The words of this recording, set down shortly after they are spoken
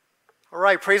All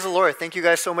right, praise the Lord. Thank you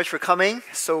guys so much for coming.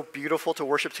 So beautiful to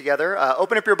worship together.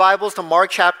 Open up your Bibles to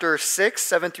Mark chapter 6,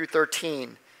 7 through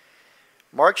 13.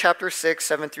 Mark chapter 6,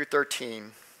 7 through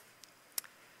 13.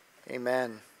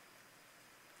 Amen.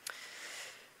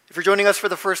 If you're joining us for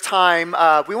the first time,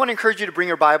 we want to encourage you to bring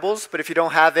your Bibles, but if you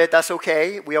don't have it, that's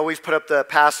okay. We always put up the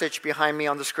passage behind me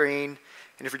on the screen,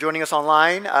 and if you're joining us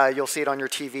online, you'll see it on your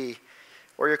TV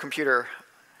or your computer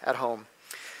at home.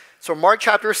 So Mark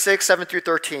chapter 6, 7 through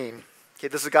 13. Okay,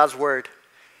 this is God's word.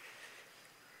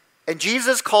 And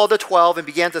Jesus called the 12 and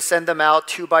began to send them out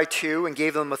 2 by 2 and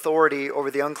gave them authority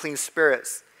over the unclean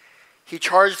spirits. He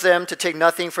charged them to take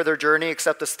nothing for their journey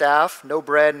except a staff, no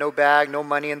bread, no bag, no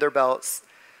money in their belts,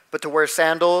 but to wear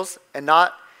sandals and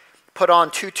not put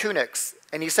on 2 tunics.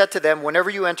 And he said to them,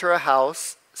 whenever you enter a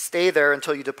house, stay there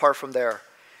until you depart from there.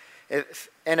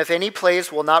 If any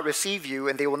place will not receive you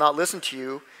and they will not listen to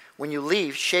you, when you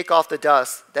leave, shake off the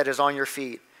dust that is on your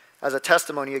feet as a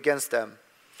testimony against them.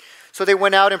 So they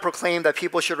went out and proclaimed that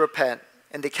people should repent,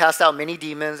 and they cast out many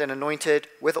demons and anointed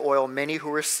with oil many who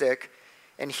were sick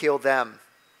and healed them.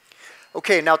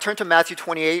 Okay, now turn to Matthew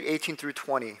 28, 18 through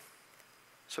 20.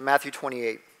 So Matthew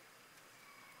 28.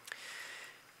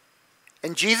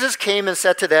 And Jesus came and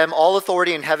said to them, all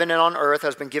authority in heaven and on earth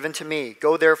has been given to me.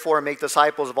 Go therefore and make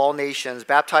disciples of all nations,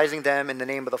 baptizing them in the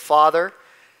name of the Father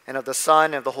and of the Son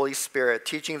and of the Holy Spirit,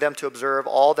 teaching them to observe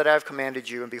all that I have commanded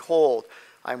you. And behold,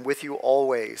 I am with you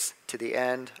always to the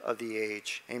end of the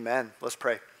age. Amen. Let's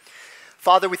pray.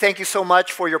 Father, we thank you so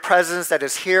much for your presence that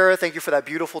is here. Thank you for that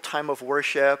beautiful time of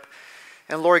worship.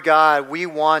 And Lord God, we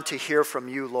want to hear from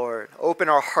you, Lord. Open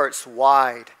our hearts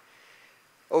wide.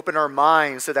 Open our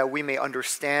minds so that we may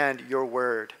understand your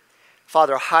word.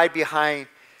 Father, hide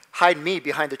me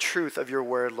behind the truth of your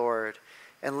word, Lord.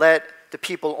 And let the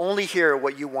people only hear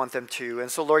what you want them to. And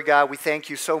so, Lord God, we thank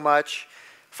you so much.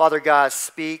 Father God,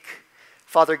 speak.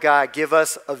 Father God, give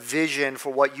us a vision for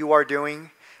what you are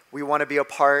doing. We want to be a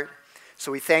part.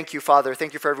 So we thank you, Father.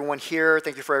 Thank you for everyone here.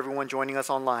 Thank you for everyone joining us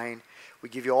online. We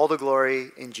give you all the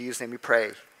glory. In Jesus' name we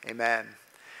pray. Amen.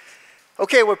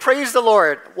 Okay, well, praise the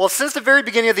Lord. Well, since the very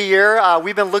beginning of the year,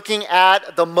 we've been looking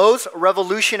at the most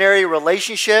revolutionary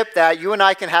relationship that you and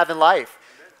I can have in life.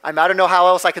 I don't know how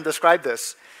else I can describe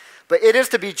this. But it is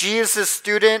to be Jesus'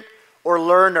 student or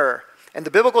learner. And the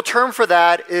biblical term for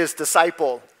that is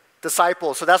disciple.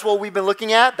 Disciple. So that's what we've been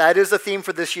looking at. That is the theme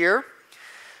for this year.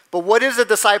 But what is a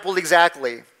disciple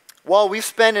exactly? Well, we've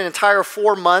spent an entire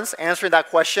 4 months answering that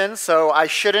question, so I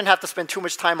shouldn't have to spend too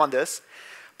much time on this.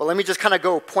 But let me just kind of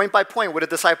go point by point what a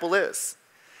disciple is.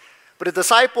 But a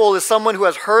disciple is someone who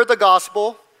has heard the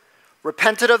gospel,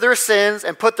 repented of their sins,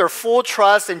 and put their full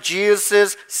trust in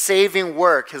Jesus' saving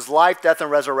work, his life, death, and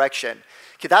resurrection.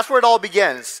 Okay, that's where it all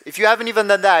begins. If you haven't even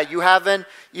done that, you haven't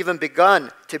even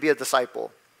begun to be a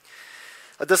disciple.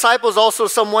 A disciple is also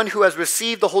someone who has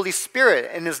received the Holy Spirit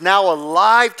and is now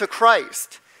alive to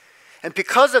Christ. And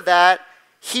because of that,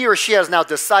 he or she has now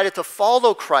decided to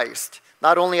follow Christ,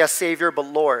 not only as Savior, but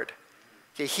Lord.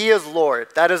 Okay, he is Lord.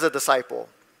 That is a disciple.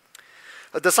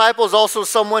 A disciple is also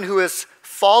someone who is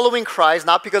following Christ,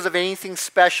 not because of anything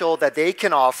special that they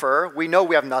can offer. We know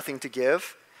we have nothing to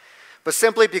give, but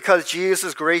simply because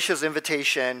Jesus' gracious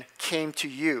invitation came to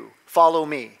you. Follow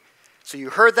me. So you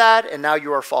heard that, and now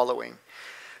you are following.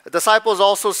 A disciple is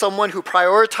also someone who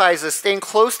prioritizes staying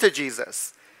close to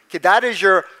Jesus. Okay, that is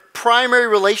your primary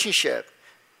relationship,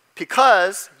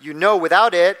 because you know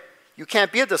without it, you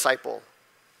can't be a disciple.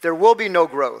 There will be no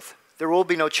growth. There will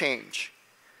be no change.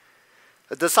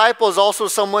 A disciple is also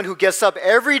someone who gets up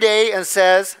every day and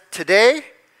says, today,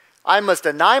 I must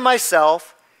deny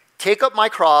myself, take up my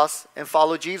cross, and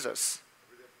follow Jesus.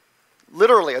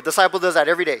 Literally, a disciple does that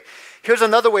every day. Here's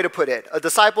another way to put it. A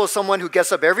disciple is someone who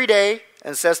gets up every day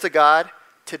and says to God,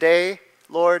 today,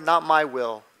 Lord, not my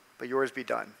will, but yours be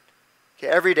done. Okay,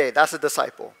 every day, that's a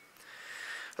disciple.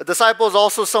 A disciple is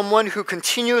also someone who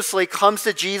continuously comes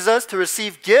to Jesus to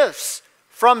receive gifts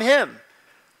from him.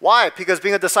 Why? Because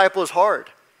being a disciple is hard.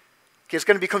 Okay, it's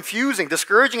going to be confusing,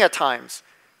 discouraging at times.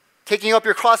 Taking up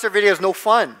your cross every day is no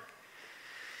fun.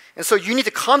 And so you need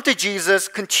to come to Jesus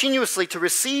continuously to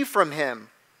receive from him.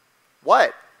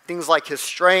 What? Things like his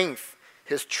strength,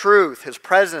 his truth, his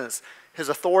presence, his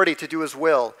authority to do his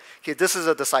will. Okay, this is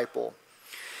a disciple.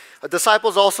 A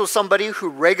disciple is also somebody who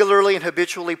regularly and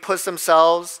habitually puts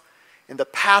themselves in the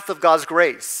path of God's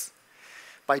grace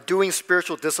by doing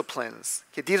spiritual disciplines.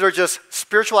 Okay, these are just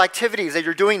spiritual activities that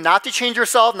you're doing not to change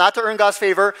yourself, not to earn God's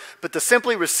favor, but to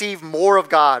simply receive more of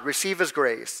God, receive his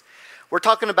grace. We're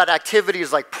talking about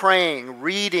activities like praying,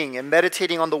 reading, and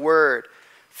meditating on the word,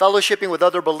 fellowshipping with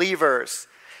other believers,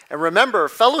 And remember,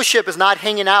 fellowship is not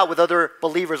hanging out with other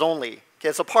believers only. Okay,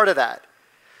 it's a part of that.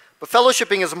 But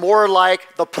fellowshipping is more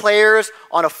like the players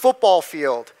on a football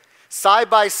field, side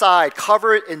by side,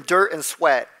 covered in dirt and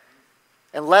sweat,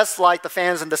 and less like the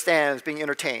fans in the stands being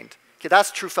entertained. Okay,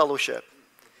 that's true fellowship.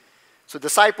 So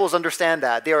disciples understand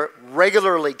that. They are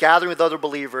regularly gathering with other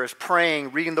believers,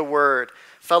 praying, reading the word,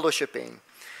 fellowshipping.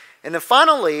 And then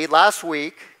finally, last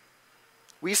week,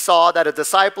 we saw that a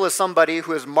disciple is somebody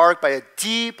who is marked by a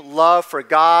deep love for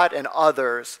God and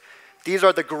others. These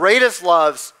are the greatest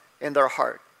loves in their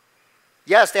heart.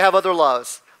 Yes, they have other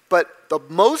loves, but the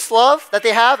most love that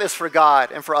they have is for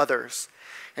God and for others.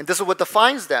 And this is what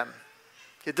defines them.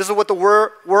 Okay, this is what the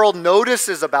world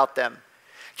notices about them.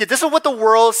 Okay, this is what the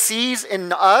world sees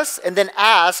in us and then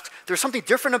asks, there's something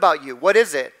different about you. What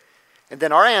is it? And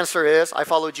then our answer is, I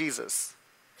follow Jesus.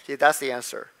 Okay, that's the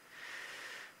answer.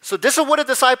 So this is what a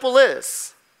disciple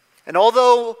is. And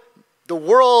although the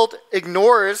world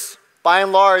ignores, by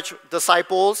and large,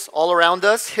 disciples all around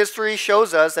us, history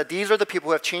shows us that these are the people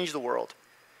who have changed the world.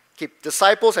 Okay,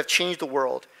 disciples have changed the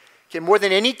world. Okay, more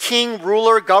than any king,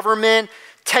 ruler, government,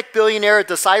 tech billionaire,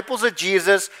 disciples of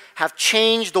Jesus have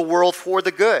changed the world for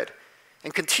the good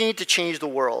and continue to change the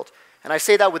world. And I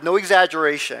say that with no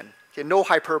exaggeration, okay, no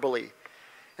hyperbole.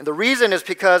 And the reason is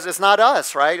because it's not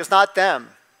us, right? It's not them,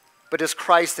 but it's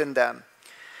Christ in them.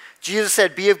 Jesus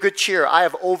said, be of good cheer. I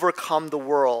have overcome the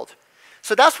world.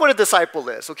 So that's what a disciple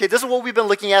is. Okay, this is what we've been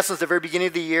looking at since the very beginning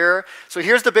of the year. So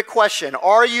here's the big question.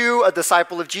 Are you a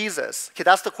disciple of Jesus? Okay,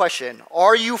 that's the question.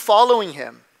 Are you following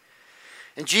him?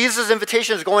 And Jesus'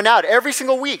 invitation is going out every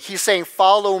single week. He's saying,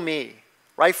 follow me,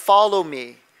 right? Follow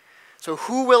me. So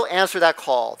who will answer that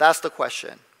call? That's the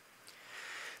question.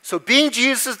 So being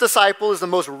Jesus' disciple is the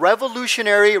most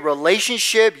revolutionary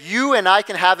relationship you and I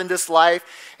can have in this life.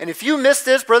 And if you miss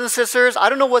this, brothers and sisters, I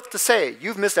don't know what to say.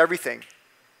 You've missed everything.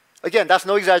 Again, that's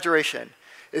no exaggeration.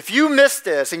 If you miss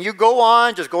this and you go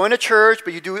on just going to church,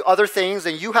 but you do other things,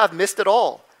 then you have missed it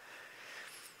all.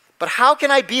 But how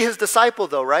can I be his disciple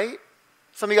though, right?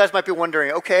 Some of you guys might be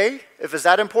wondering, okay, if it's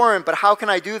that important, but how can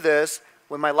I do this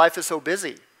when my life is so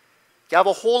busy? You have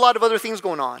a whole lot of other things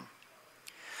going on.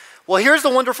 Well, here's the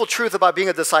wonderful truth about being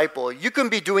a disciple. You can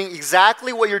be doing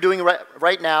exactly what you're doing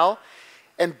right now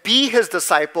and be his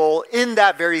disciple in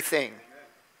that very thing.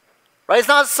 Right? It's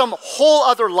not some whole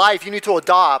other life you need to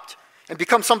adopt and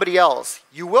become somebody else.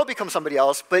 You will become somebody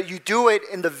else, but you do it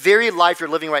in the very life you're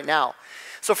living right now.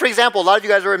 So for example, a lot of you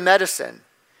guys are in medicine,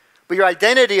 but your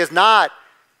identity is not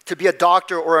to be a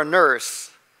doctor or a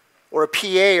nurse or a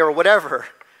PA or whatever,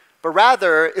 but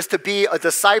rather is to be a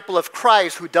disciple of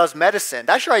Christ who does medicine.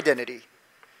 That's your identity.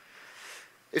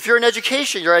 If you're in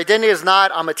education, your identity is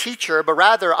not I'm a teacher, but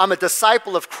rather I'm a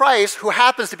disciple of Christ who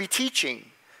happens to be teaching,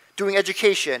 doing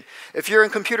education. If you're in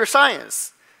computer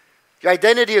science, your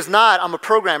identity is not I'm a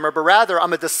programmer, but rather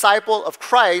I'm a disciple of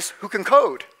Christ who can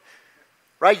code.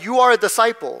 Right? You are a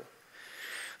disciple.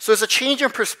 So it's a change in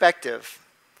perspective.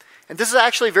 And this is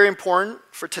actually very important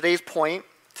for today's point,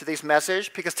 today's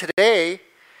message, because today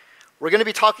we're going to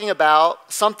be talking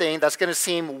about something that's going to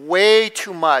seem way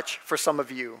too much for some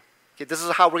of you. Okay, this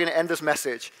is how we're going to end this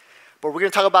message. But we're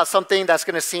going to talk about something that's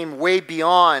going to seem way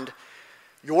beyond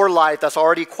your life that's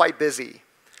already quite busy.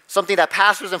 Something that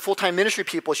pastors and full-time ministry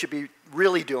people should be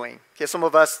really doing. Okay, some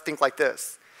of us think like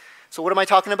this. So what am I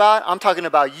talking about? I'm talking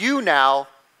about you now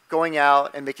going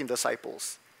out and making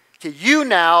disciples. Okay, you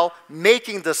now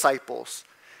making disciples.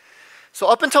 So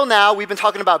up until now, we've been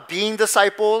talking about being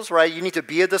disciples, right? You need to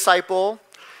be a disciple.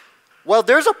 Well,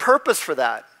 there's a purpose for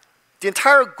that. The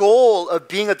entire goal of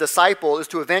being a disciple is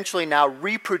to eventually now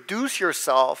reproduce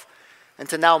yourself and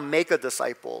to now make a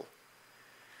disciple.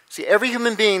 See, every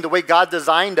human being, the way God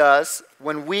designed us,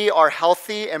 when we are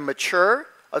healthy and mature,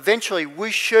 eventually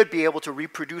we should be able to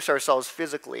reproduce ourselves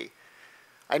physically.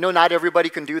 I know not everybody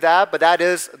can do that, but that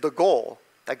is the goal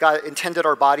that God intended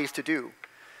our bodies to do.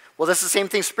 Well, that's the same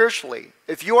thing spiritually.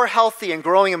 If you are healthy and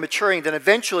growing and maturing, then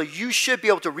eventually you should be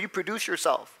able to reproduce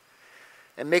yourself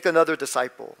and make another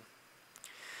disciple.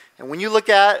 And when you look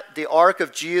at the arc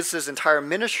of Jesus' entire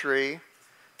ministry,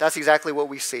 that's exactly what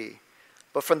we see.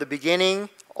 But from the beginning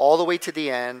all the way to the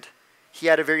end, he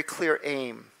had a very clear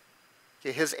aim.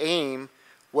 Okay, his aim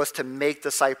was to make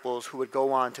disciples who would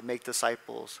go on to make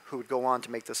disciples, who would go on to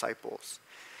make disciples.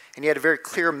 And he had a very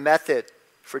clear method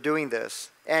for doing this.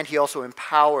 And he also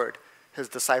empowered his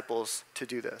disciples to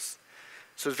do this.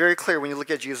 So it's very clear when you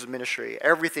look at Jesus' ministry,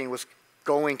 everything was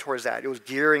going towards that. It was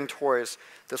gearing towards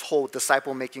this whole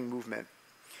disciple-making movement.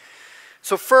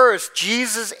 So first,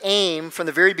 Jesus' aim from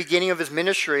the very beginning of his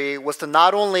ministry was to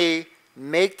not only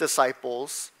make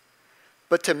disciples,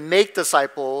 but to make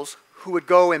disciples who would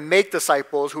go and make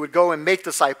disciples,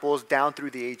 down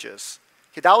through the ages.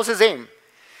 Okay, that was his aim.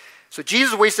 So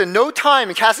Jesus wasted no time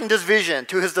in casting this vision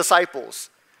to his disciples.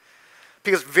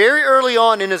 Because very early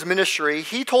on in his ministry,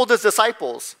 he told his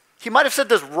disciples, he might have said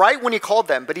this right when he called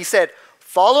them, but he said,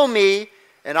 "Follow me,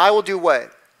 and I will do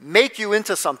what? Make you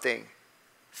into something,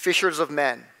 fishers of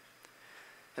men."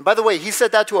 And by the way, he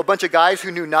said that to a bunch of guys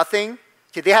who knew nothing.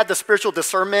 Okay, they had the spiritual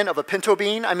discernment of a pinto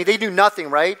bean. I mean, they knew nothing,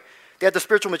 right? They had the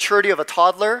spiritual maturity of a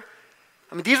toddler.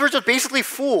 I mean, these were just basically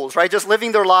fools, right? Just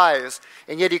living their lives.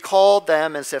 And yet he called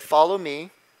them and said, "Follow me,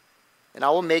 and I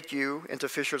will make you into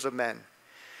fishers of men."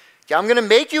 Okay, I'm going to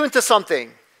make you into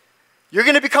something. You're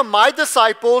going to become my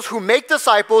disciples who make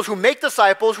disciples, who make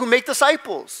disciples, who make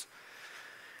disciples.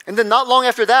 And then not long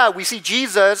after that, we see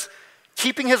Jesus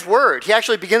keeping his word. He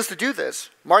actually begins to do this.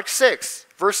 Mark 6,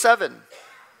 verse 7.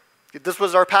 This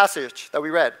was our passage that we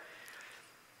read.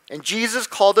 "And Jesus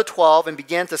called the 12 and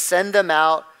began to send them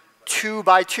out 2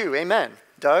 by 2. Amen.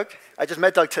 Doug? I just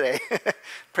met Doug today.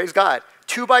 Praise God.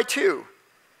 2 by 2.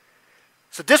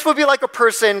 So this would be like a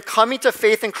person coming to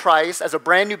faith in Christ as a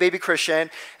brand new baby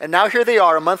Christian, and now here they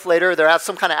are, a month later, they're at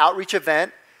some kind of outreach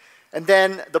event, and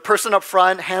then the person up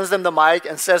front hands them the mic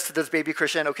and says to this baby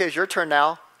Christian, "Okay, it's your turn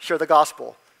now, share the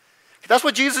gospel." That's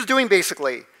what Jesus is doing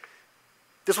basically.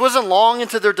 This wasn't long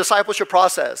into their discipleship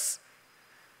process.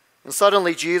 And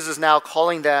suddenly Jesus is now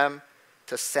calling them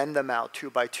to send them out 2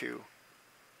 by 2.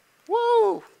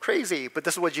 Whoa, crazy, but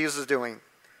this is what Jesus is doing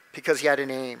because he had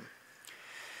an aim.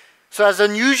 So as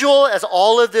unusual as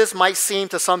all of this might seem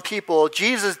to some people,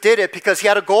 Jesus did it because he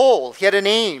had a goal, he had an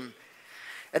aim.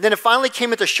 And then it finally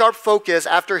came into sharp focus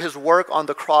after his work on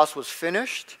the cross was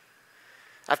finished.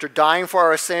 After dying for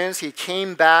our sins, he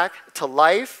came back to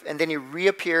life, and then he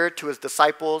reappeared to his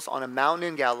disciples on a mountain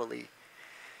in Galilee.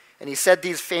 And he said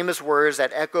these famous words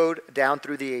that echoed down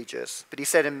through the ages. But he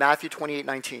said in Matthew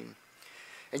 28:19,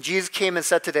 "And Jesus came and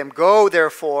said to them, 'Go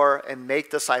therefore and make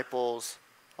disciples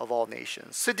of all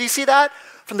nations.'" So do you see that?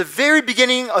 From the very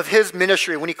beginning of his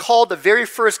ministry, when he called the very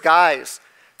first guys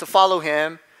to follow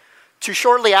him, to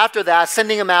shortly after that,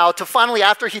 sending him out, to finally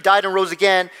after he died and rose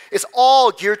again, it's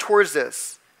all geared towards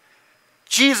this.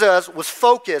 Jesus was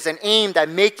focused and aimed at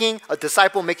making a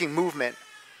disciple-making movement.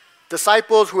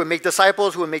 Disciples who would make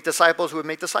disciples, who would make disciples, who would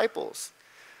make disciples.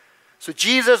 So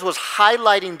Jesus was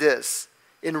highlighting this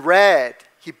in red.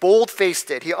 He bold-faced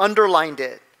it. He underlined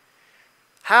it.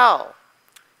 How?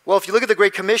 Well, if you look at the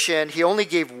Great Commission, he only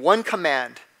gave one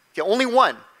command. Okay, only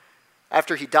one,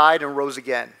 after he died and rose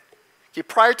again. Okay,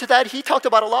 prior to that, he talked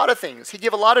about a lot of things. He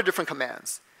gave a lot of different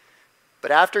commands.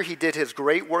 But after he did his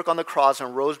great work on the cross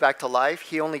and rose back to life,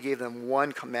 he only gave them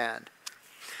one command.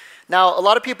 Now, a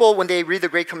lot of people, when they read the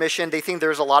Great Commission, they think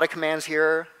there's a lot of commands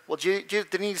here. Well,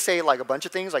 didn't he say like a bunch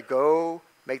of things, like go,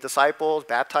 make disciples,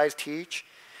 baptize, teach?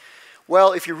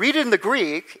 Well, if you read it in the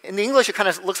Greek, in the English it kind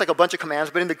of looks like a bunch of commands,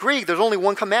 but in the Greek there's only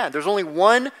one command. There's only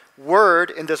one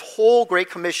word in this whole Great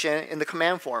Commission in the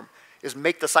command form, is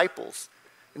make disciples.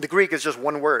 In the Greek it's just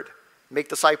one word, make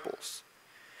disciples.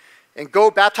 And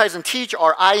go, baptize, and teach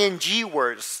are ing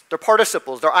words. They're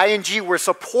participles. They're ing words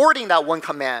supporting that one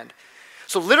command.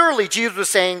 So literally Jesus was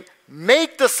saying,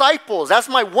 make disciples. That's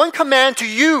my one command to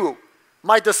you,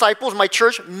 my disciples, my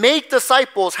church. Make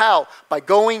disciples. How? By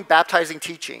going, baptizing,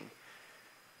 teaching.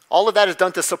 All of that is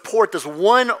done to support this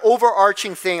one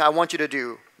overarching thing I want you to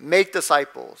do. Make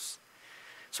disciples.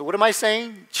 So what am I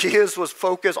saying? Jesus was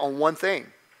focused on one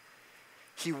thing.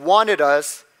 He wanted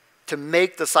us to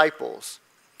make disciples.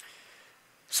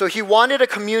 So he wanted a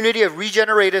community of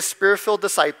regenerated, spirit-filled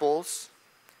disciples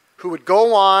who would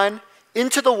go on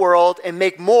into the world and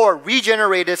make more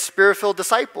regenerated, spirit-filled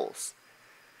disciples,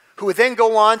 who would then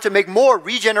go on to make more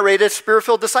regenerated,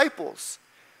 spirit-filled disciples.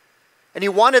 And he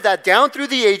wanted that down through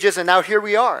the ages, and now here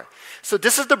we are. So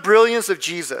this is the brilliance of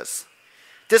Jesus.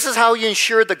 This is how he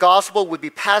ensured the gospel would be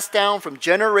passed down from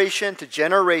generation to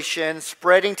generation,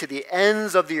 spreading to the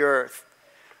ends of the earth.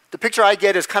 The picture I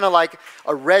get is kind of like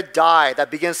a red dye that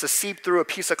begins to seep through a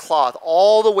piece of cloth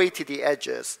all the way to the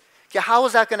edges. Okay, how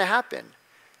is that going to happen?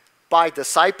 By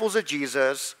disciples of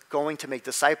Jesus going to make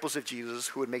disciples of Jesus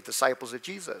who would make disciples of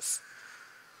Jesus.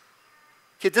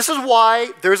 Okay, this is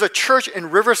why there's a church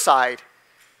in Riverside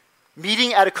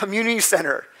meeting at a community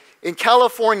center in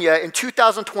California in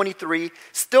 2023,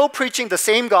 still preaching the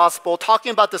same gospel,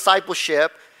 talking about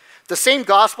discipleship, the same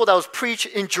gospel that was preached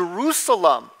in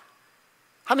Jerusalem.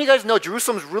 How many of you guys know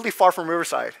Jerusalem is really far from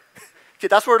Riverside? Okay,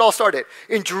 that's where it all started.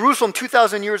 In Jerusalem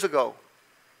 2,000 years ago.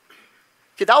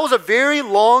 Okay, that was a very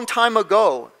long time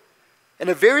ago and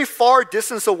a very far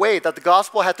distance away that the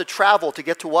gospel had to travel to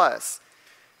get to us.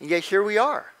 And yet here we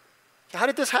are. How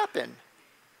did this happen?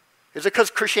 Is it because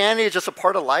Christianity is just a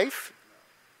part of life?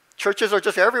 Churches are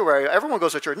just everywhere. Everyone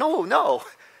goes to church. No.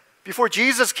 Before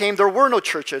Jesus came, there were no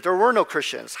churches. There were no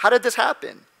Christians. How did this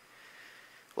happen?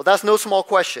 Well, that's no small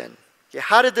question. Yeah,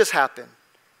 how did this happen?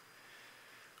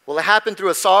 Well, it happened through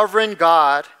a sovereign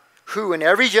God who in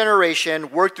every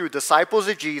generation worked through disciples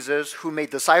of Jesus, who made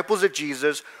disciples of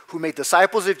Jesus, who made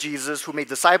disciples of Jesus, who made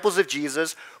disciples of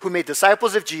Jesus, who made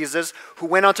disciples of Jesus, who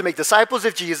went on to make disciples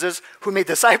of Jesus, who made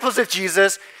disciples of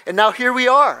Jesus, and now here we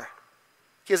are.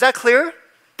 Okay, is that clear?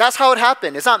 That's how it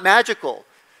happened. It's not magical.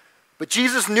 But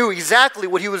Jesus knew exactly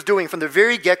what he was doing from the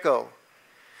very get-go.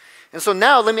 And so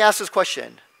now let me ask this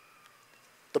question.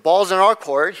 The ball's in our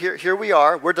court. Here we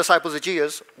are. We're disciples of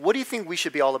Jesus. What do you think we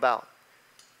should be all about?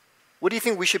 What do you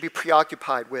think we should be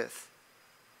preoccupied with?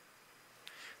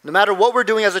 No matter what we're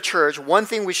doing as a church, one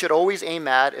thing we should always aim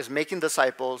at is making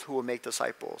disciples who will make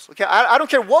disciples. Okay, I don't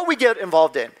care what we get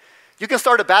involved in. You can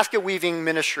start a basket weaving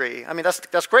ministry. I mean,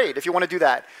 that's great if you want to do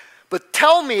that. But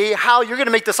tell me how you're going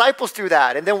to make disciples through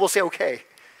that, and then we'll say, okay,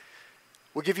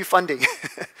 we'll give you funding.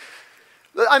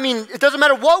 I mean, it doesn't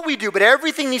matter what we do, but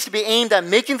everything needs to be aimed at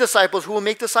making disciples who will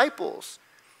make disciples.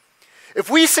 If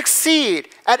we succeed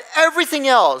at everything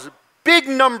else, big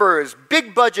numbers,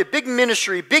 big budget, big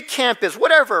ministry, big campus,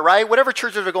 whatever, right? Whatever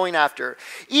churches are going after.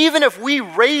 Even if we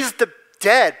raise the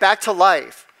dead back to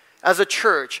life as a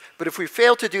church, but if we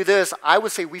fail to do this, I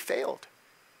would say we failed.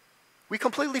 We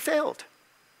completely failed.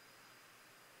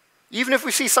 Even if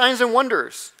we see signs and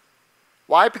wonders.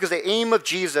 Why? Because the aim of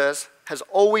Jesus has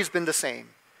always been the same.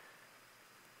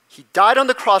 He died on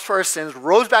the cross for our sins,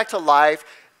 rose back to life,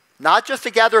 not just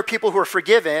to gather people who are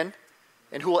forgiven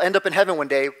and who will end up in heaven one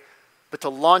day, but to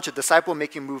launch a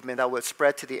disciple-making movement that would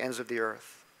spread to the ends of the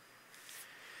earth.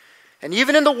 And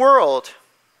even in the world,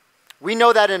 we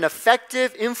know that an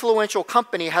effective, influential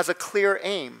company has a clear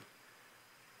aim.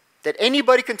 That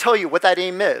anybody can tell you what that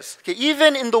aim is. Okay,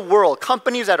 even in the world,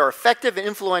 companies that are effective and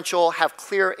influential have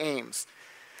clear aims.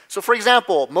 So for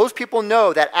example, most people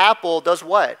know that Apple does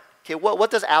what? Okay, what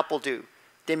does Apple do?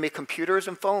 They make computers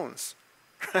and phones,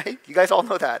 right? You guys all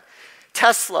know that.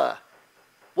 Tesla.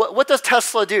 What does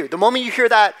Tesla do? The moment you hear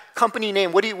that company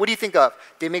name, what do you think of?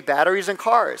 They make batteries and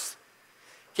cars.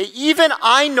 Okay, even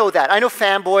I know that. I know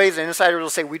fanboys and insiders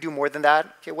will say we do more than that.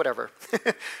 Okay, whatever.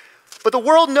 But the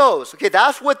world knows, okay,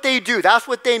 that's what they do. That's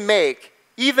what they make.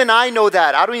 Even I know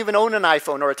that. I don't even own an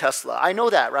iPhone or a Tesla. I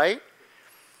know that, right?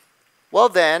 Well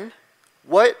then,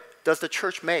 what does the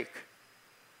church make?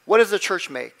 What does the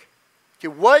church make? Okay,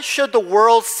 what should the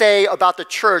world say about the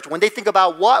church when they think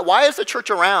about why is the church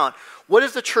around? What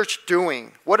is the church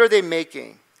doing? What are they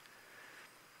making?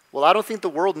 Well, I don't think the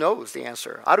world knows the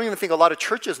answer. I don't even think a lot of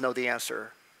churches know the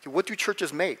answer. Okay, what do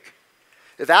churches make?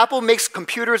 If Apple makes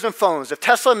computers and phones, if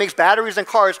Tesla makes batteries and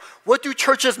cars, what do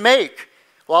churches make?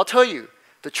 Well, I'll tell you,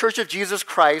 the Church of Jesus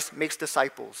Christ makes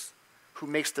disciples, who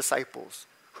makes disciples,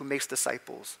 who makes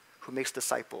disciples, who makes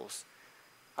disciples.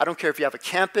 I don't care if you have a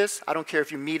campus. I don't care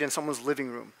if you meet in someone's living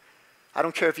room. I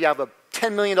don't care if you have a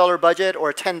 $10 million budget or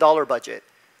a $10 budget.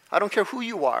 I don't care who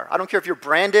you are. I don't care if you're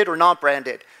branded or not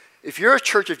branded. If you're a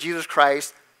Church of Jesus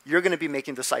Christ, you're going to be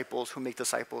making disciples who make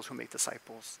disciples who make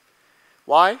disciples.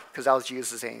 Why? Because that was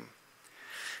Jesus' aim.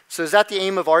 So is that the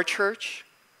aim of our church?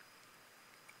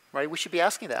 Right? We should be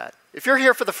asking that. If you're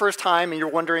here for the first time and you're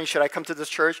wondering, should I come to this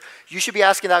church? You should be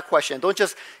asking that question. Don't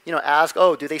just, ask,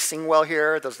 oh, do they sing well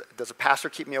here? Does a pastor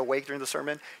keep me awake during the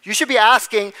sermon? You should be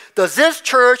asking, does this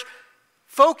church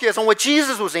focus on what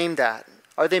Jesus was aimed at?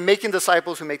 Are they making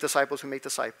disciples who make disciples who make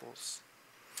disciples?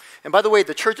 And by the way,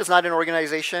 the church is not an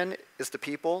organization. It's the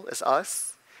people. It's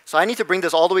us. So I need to bring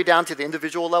this all the way down to the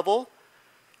individual level.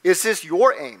 Is this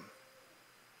your aim?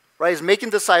 Right? Is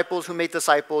making disciples who make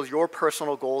disciples your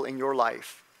personal goal in your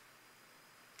life?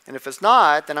 And if it's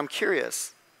not, then I'm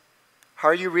curious. How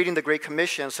are you reading the Great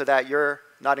Commission so that you're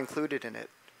not included in it?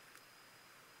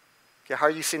 Okay, how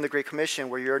are you seeing the Great Commission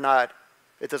where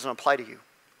it doesn't apply to you?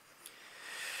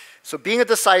 So being a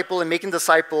disciple and making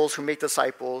disciples who make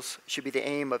disciples should be the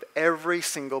aim of every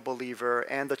single believer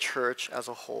and the church as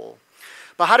a whole.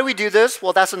 But how do we do this?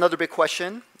 Well, that's another big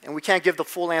question, and we can't give the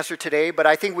full answer today, but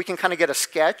I think we can kind of get a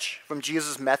sketch from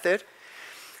Jesus' method.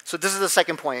 So this is the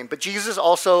second point. But Jesus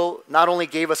also not only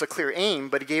gave us a clear aim,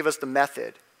 but he gave us the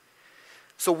method.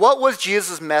 So what was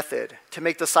Jesus' method to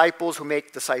make disciples who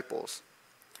make disciples?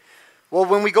 Well,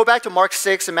 when we go back to Mark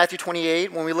 6 and Matthew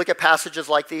 28, when we look at passages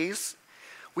like these,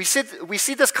 we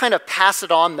see this kind of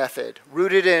pass-it-on method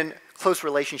rooted in close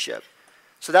relationship.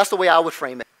 So that's the way I would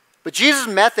frame it. But Jesus'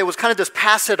 method was kind of this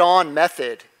pass-it-on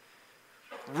method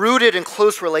rooted in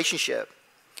close relationship.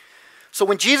 So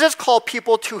when Jesus called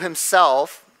people to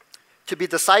himself, to be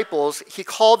disciples, he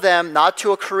called them not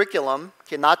to a curriculum,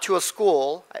 not to a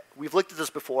school. We've looked at this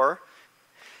before.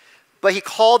 But he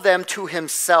called them to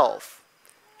himself.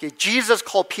 Jesus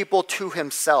called people to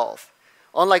himself.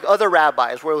 Unlike other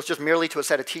rabbis, where it was just merely to a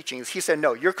set of teachings, he said,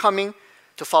 no, you're coming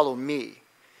to follow me.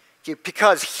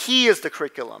 Because he is the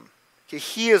curriculum.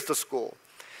 He is the school.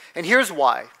 And here's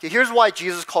why. Here's why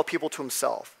Jesus called people to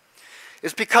himself.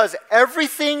 It's because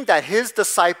everything that his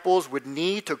disciples would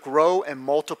need to grow and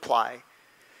multiply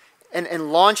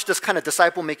and launch this kind of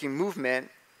disciple-making movement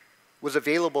was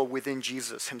available within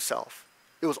Jesus himself.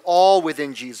 It was all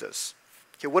within Jesus.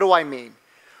 Okay, what do I mean?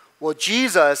 Well,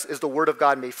 Jesus is the Word of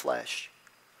God made flesh.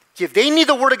 Okay, if they need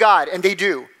the Word of God, and they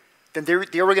do, then they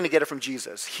were going to get it from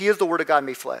Jesus. He is the Word of God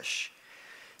made flesh.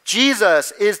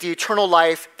 Jesus is the eternal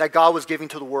life that God was giving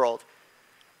to the world.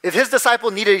 If his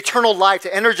disciples needed eternal life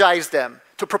to energize them,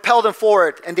 to propel them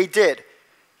forward, and they did,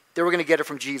 they were going to get it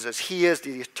from Jesus. He is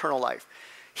the eternal life.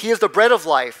 He is the bread of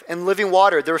life and living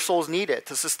water their souls needed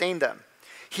to sustain them.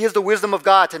 He is the wisdom of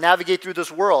God to navigate through this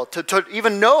world, to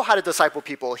even know how to disciple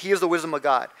people. He is the wisdom of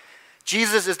God.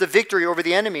 Jesus is the victory over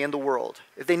the enemy in the world.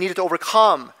 If they needed to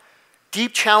overcome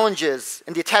deep challenges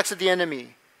and the attacks of the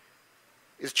enemy,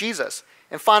 is Jesus.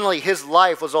 And finally, his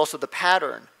life was also the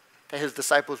pattern that his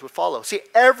disciples would follow. See,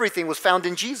 everything was found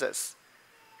in Jesus.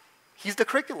 He's the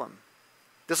curriculum.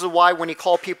 This is why when he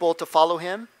called people to follow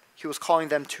him, he was calling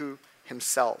them to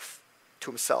himself.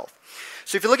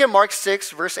 So if you look at Mark 6,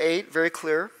 verse 8, very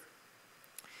clear.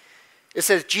 It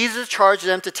says, Jesus charged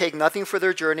them to take nothing for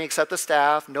their journey except a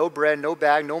staff, no bread, no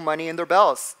bag, no money in their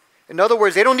belts. In other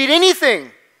words, they don't need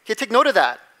anything. Okay, take note of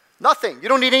that. Nothing. You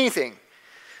don't need anything.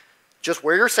 Just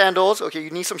wear your sandals. Okay,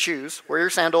 you need some shoes. Wear your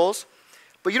sandals.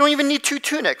 But you don't even need 2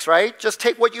 tunics, right? Just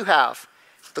take what you have,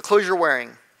 the clothes you're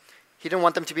wearing. He didn't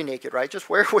want them to be naked, right? Just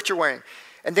wear what you're wearing.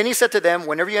 And then he said to them,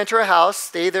 whenever you enter a house,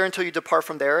 stay there until you depart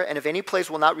from there. And if any place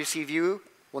will not receive you,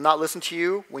 will not listen to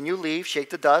you, when you leave, shake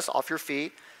the dust off your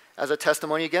feet as a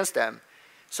testimony against them.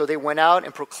 So they went out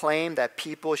and proclaimed that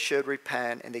people should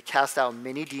repent. And they cast out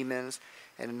many demons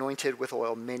and anointed with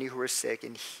oil many who were sick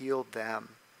and healed them.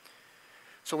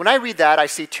 So when I read that, I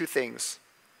see 2 things.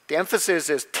 The emphasis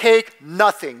is take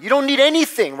nothing. You don't need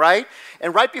anything, right?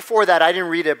 And right before that, I didn't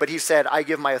read it, but he said, I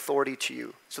give my authority to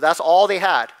you. So that's all they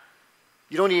had.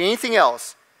 You don't need anything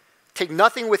else. Take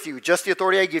nothing with you, just the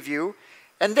authority I give you.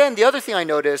 And then the other thing I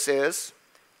notice is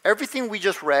everything we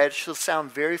just read should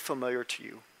sound very familiar to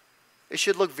you. It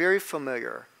should look very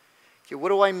familiar. Okay, what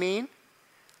do I mean?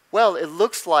 Well, it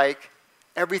looks like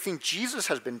everything Jesus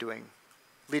has been doing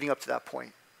leading up to that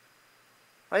point.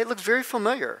 Right? It looks very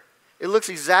familiar. It looks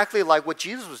exactly like what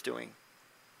Jesus was doing.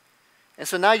 And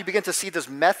so now you begin to see this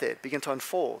method begin to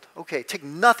unfold. Okay, take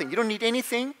nothing. You don't need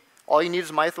anything. All you need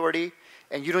is my authority,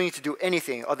 and you don't need to do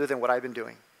anything other than what I've been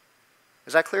doing.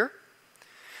 Is that clear?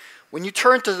 When you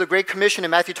turn to the Great Commission in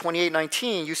Matthew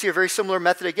 28:19, you see a very similar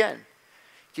method again.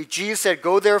 Okay, Jesus said,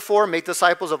 go therefore, make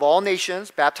disciples of all nations,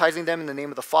 baptizing them in the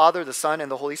name of the Father, the Son,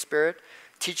 and the Holy Spirit,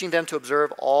 teaching them to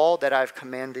observe all that I've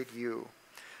commanded you.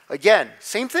 Again,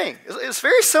 same thing. It's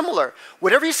very similar.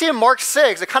 Whatever you see in Mark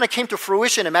 6, it kind of came to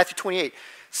fruition in Matthew 28.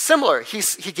 Similar.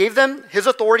 He gave them his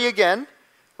authority again,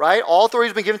 right? All authority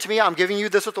has been given to me. I'm giving you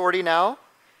this authority now.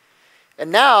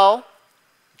 And now,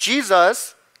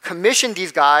 Jesus commissioned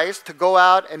these guys to go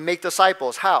out and make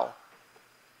disciples. How?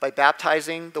 By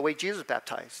baptizing the way Jesus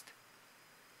baptized.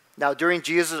 Now, during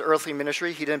Jesus' earthly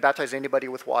ministry, he didn't baptize anybody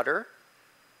with water.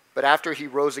 But after he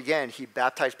rose again, he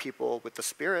baptized people with the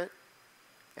Spirit.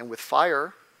 And with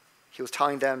fire, he was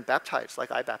telling them, baptize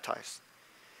like I baptized.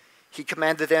 He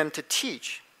commanded them to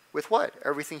teach with what?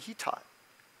 Everything he taught.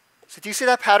 So do you see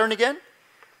that pattern again?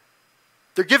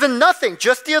 They're given nothing,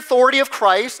 just the authority of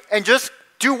Christ, and just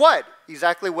do what?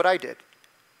 Exactly what I did.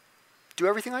 Do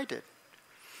everything I did.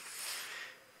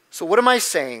 So what am I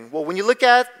saying? Well, when you look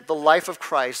at the life of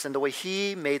Christ and the way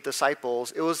he made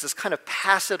disciples, it was this kind of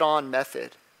pass-it-on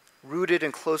method, rooted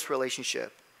in close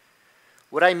relationship.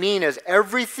 What I mean is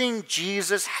everything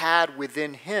Jesus had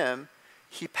within him,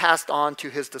 he passed on to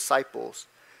his disciples.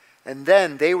 And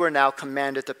then they were now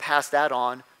commanded to pass that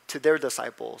on to their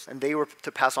disciples. And they were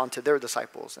to pass on to their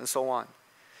disciples, and so on.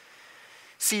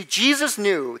 See, Jesus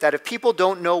knew that if people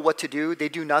don't know what to do, they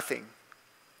do nothing.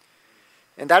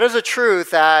 And that is a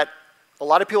truth that a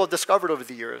lot of people have discovered over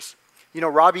the years. You know,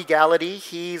 Robbie Gallaty,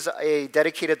 he's a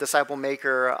dedicated disciple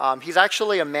maker. He's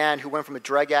actually a man who went from a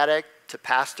drug addict to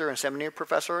pastor and seminary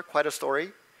professor, quite a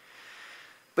story.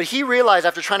 But he realized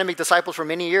after trying to make disciples for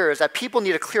many years that people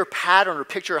need a clear pattern or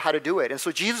picture of how to do it. And so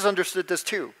Jesus understood this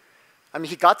too. I mean,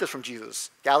 he got this from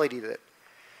Jesus. Gallaty did it.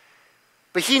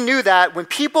 But he knew that when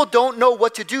people don't know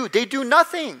what to do, they do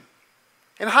nothing.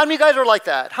 And how many guys are like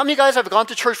that? How many guys have gone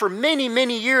to church for many,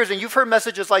 many years and you've heard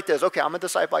messages like this? Okay, I'm a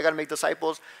disciple, I got to make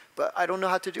disciples, but I don't know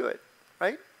how to do it,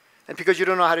 right? And because you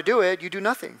don't know how to do it, you do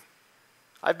nothing.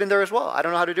 I've been there as well. I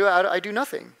don't know how to do it, I do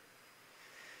nothing.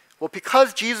 Well,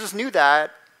 because Jesus knew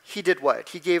that, he did what?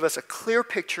 He gave us a clear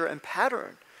picture and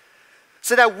pattern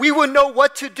so that we would know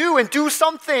what to do and do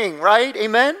something, right?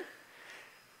 Amen?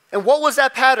 And what was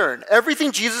that pattern?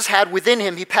 Everything Jesus had within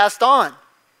him, he passed on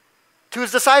to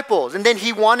his disciples. And then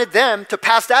he wanted them to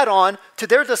pass that on to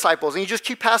their disciples. And you just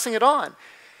keep passing it on.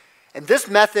 And this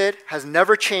method has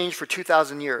never changed for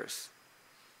 2,000 years.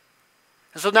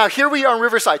 And so now here we are in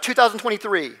Riverside,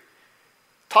 2023,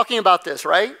 talking about this,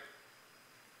 right?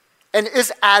 And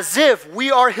it's as if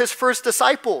we are his first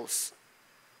disciples.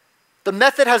 The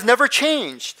method has never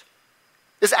changed.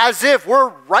 It's as if we're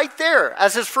right there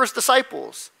as his first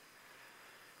disciples.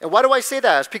 And why do I say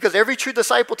that? It's because every true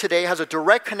disciple today has a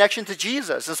direct connection to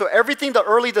Jesus. And so everything the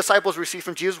early disciples received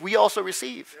from Jesus, we also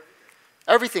receive.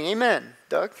 Everything. Amen,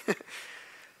 Doug.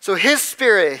 So his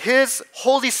Spirit, his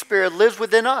Holy Spirit lives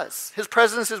within us. His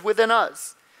presence is within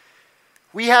us.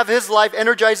 We have his life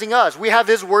energizing us. We have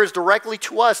his words directly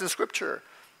to us in Scripture.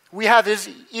 We have his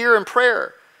ear in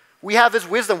prayer. We have his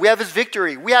wisdom. We have his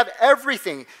victory. We have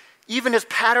everything, even his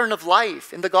pattern of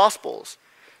life in the Gospels.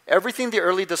 Everything the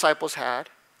early disciples had,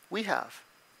 we have.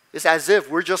 It's as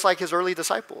if we're just like his early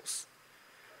disciples.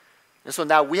 And so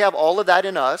now we have all of that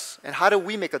in us. And how do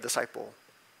we make a disciple?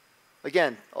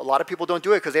 Again, a lot of people don't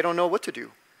do it because they don't know what to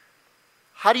do.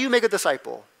 How do you make a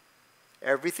disciple?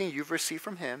 Everything you've received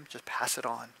from him, just pass it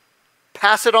on.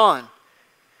 Pass it on.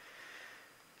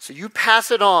 So you pass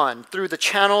it on through the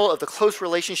channel of the close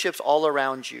relationships all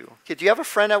around you. Okay, do you have a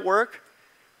friend at work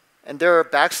and they're a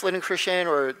backsliding Christian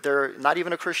or they're not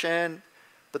even a Christian,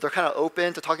 but they're kind of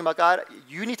open to talking about God?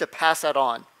 You need to pass that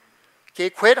on.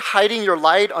 Okay, quit hiding your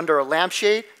light under a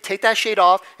lampshade. Take that shade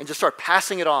off and just start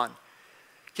passing it on.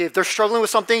 Okay, if they're struggling with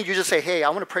something, you just say, hey, I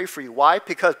want to pray for you. Why?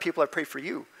 Because people have prayed for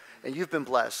you and you've been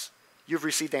blessed. You've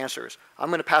received answers. I'm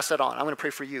going to pass that on. I'm going to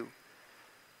pray for you.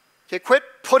 Okay, quit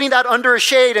putting that under a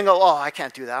shade and go, oh, I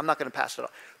can't do that. I'm not going to pass it on.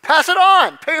 Pass it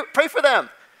on. Pray for them.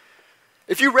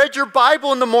 If you read your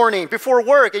Bible in the morning before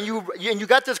work and you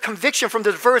got this conviction from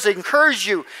this verse that encouraged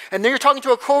you, and then you're talking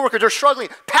to a coworker, they're struggling,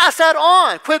 pass that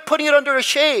on. Quit putting it under a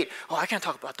shade. Oh, I can't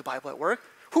talk about the Bible at work.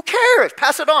 Who cares?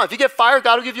 Pass it on. If you get fired,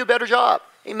 God will give you a better job.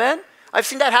 Amen? I've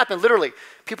seen that happen, literally.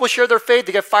 People share their faith,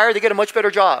 they get fired, they get a much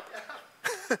better job.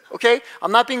 Okay?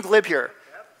 I'm not being glib here.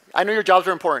 I know your jobs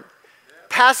are important.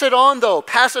 Pass it on, though.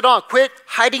 Pass it on. Quit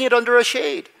hiding it under a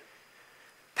shade.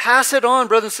 Pass it on,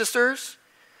 brothers and sisters.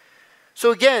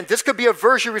 So again, this could be a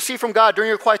verse you receive from God during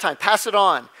your quiet time. Pass it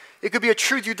on. It could be a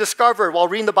truth you discovered while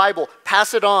reading the Bible.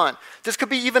 Pass it on. This could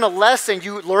be even a lesson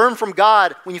you learned from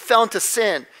God when you fell into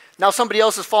sin. Now somebody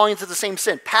else is falling into the same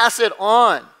sin. Pass it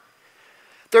on.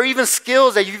 There are even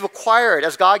skills that you've acquired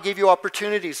as God gave you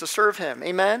opportunities to serve him.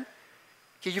 Amen?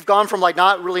 You've gone from like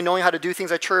not really knowing how to do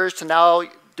things at church to now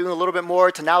doing a little bit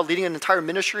more to now leading an entire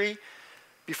ministry.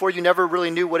 Before you never really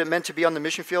knew what it meant to be on the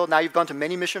mission field. Now you've gone to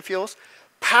many mission fields.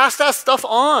 Pass that stuff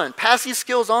on. Pass these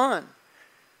skills on.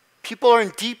 People are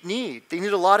in deep need. They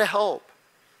need a lot of help.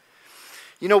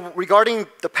 You know, regarding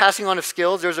the passing on of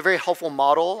skills, there's a very helpful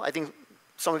model. I think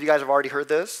some of you guys have already heard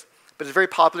this, but it's very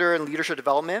popular in leadership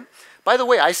development. By the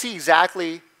way, I see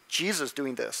exactly Jesus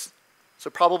doing this. So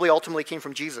it probably ultimately came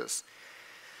from Jesus.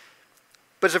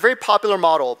 But it's a very popular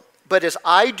model. But as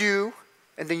I do,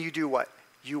 and then you do what?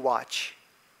 You watch.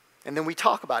 And then we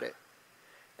talk about it.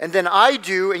 And then I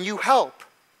do, and you help.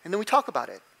 And then we talk about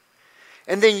it.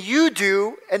 And then you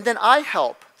do, and then I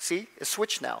help. See, it's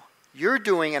switched now. You're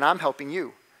doing, and I'm helping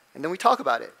you. And then we talk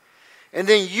about it. And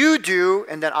then you do,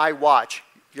 and then I watch.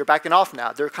 You're backing off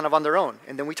now. They're kind of on their own.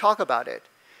 And then we talk about it.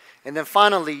 And then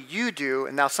finally, you do,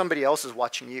 and now somebody else is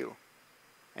watching you.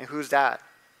 And who's that?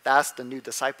 That's the new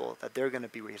disciple that they're going to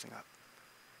be raising up.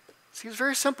 See, it's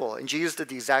very simple. And Jesus did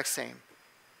the exact same.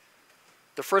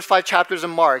 The first 5 chapters in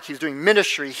Mark, he's doing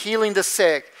ministry, healing the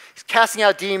sick, he's casting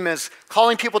out demons,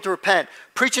 calling people to repent,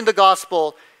 preaching the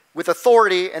gospel with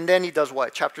authority, and then he does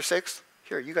what? Chapter 6?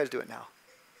 Here, you guys do it now.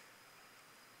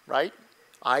 Right?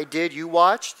 I did, you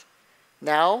watched.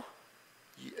 Now,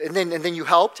 and then you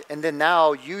helped, and then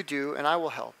now you do, and I will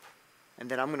help. And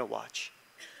then I'm going to watch.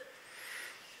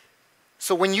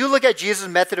 So when you look at Jesus'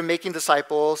 method of making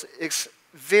disciples, it's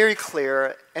very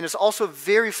clear, and it's also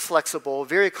very flexible,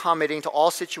 very accommodating to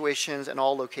all situations and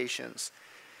all locations.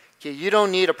 Okay, you don't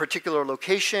need a particular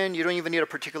location. You don't even need a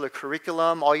particular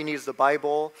curriculum. All you need is the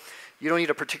Bible. You don't need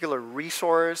a particular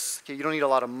resource. Okay, you don't need a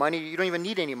lot of money. You don't even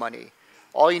need any money.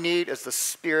 All you need is the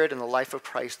Spirit and the life of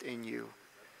Christ in you.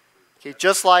 Okay,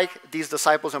 just like these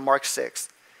disciples in Mark 6.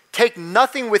 Take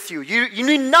nothing with you. You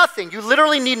need nothing. You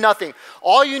literally need nothing.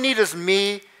 All you need is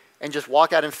me, and just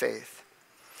walk out in faith.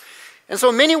 And so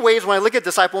in many ways, when I look at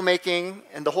disciple making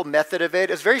and the whole method of it,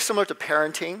 it's very similar to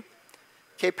parenting.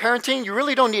 Okay, parenting, you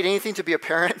really don't need anything to be a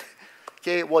parent.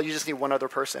 Okay, well, you just need one other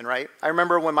person, right? I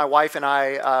remember when my wife and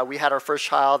I, we had our first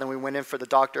child and we went in for the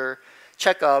doctor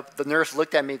checkup, the nurse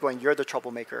looked at me going, "You're the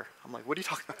troublemaker." I'm like, "What are you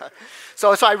talking about?"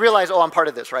 So I realized, oh, I'm part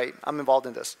of this, right? I'm involved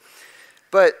in this.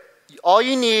 But all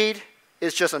you need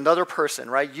is just another person,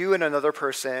 right? You and another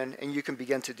person, and you can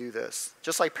begin to do this,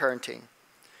 just like parenting.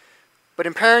 But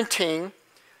in parenting,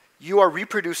 you are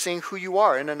reproducing who you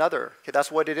are in another. Okay,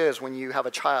 that's what it is when you have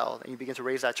a child and you begin to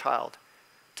raise that child,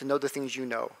 to know the things you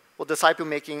know. Well, disciple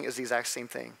making is the exact same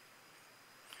thing.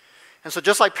 And so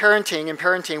just like parenting, in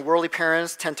parenting, worldly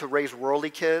parents tend to raise worldly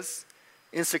kids.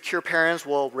 Insecure parents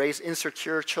will raise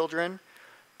insecure children.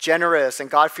 Generous and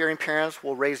God-fearing parents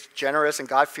will raise generous and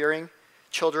God-fearing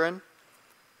children.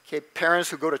 Okay, parents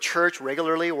who go to church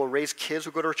regularly will raise kids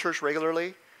who go to church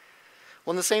regularly.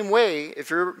 Well, in the same way,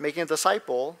 if you're making a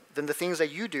disciple, then the things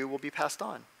that you do will be passed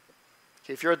on.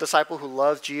 Okay, if you're a disciple who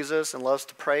loves Jesus and loves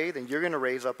to pray, then you're going to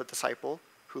raise up a disciple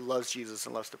who loves Jesus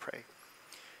and loves to pray.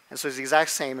 And so it's the exact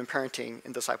same in parenting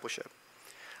and discipleship.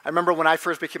 I remember when I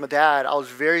first became a dad, I was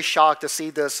very shocked to see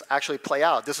this actually play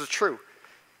out. This is true.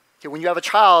 Okay, when you have a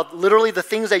child, literally the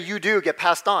things that you do get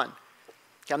passed on.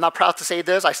 Okay, I'm not proud to say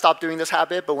this. I stopped doing this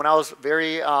habit, but when I was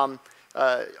very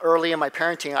early in my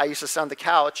parenting, I used to sit on the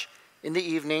couch in the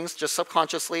evenings, just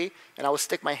subconsciously, and I would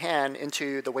stick my hand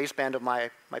into the waistband of my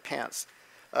pants.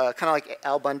 Kind of like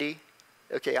Al Bundy.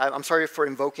 Okay, I'm sorry for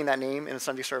invoking that name in a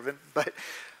Sunday sermon, but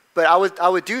I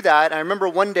would do that, and I remember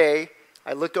one day,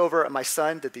 I looked over at my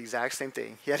son, did the exact same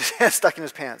thing. He had his hand stuck in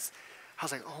his pants. I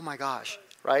was like, oh my gosh,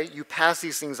 right? You pass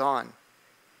these things on.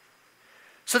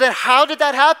 So then how did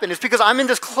that happen? It's because I'm in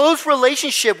this close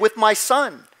relationship with my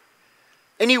son,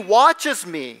 and he watches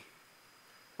me.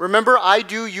 Remember, I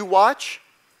do, you watch?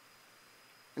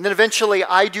 And then eventually,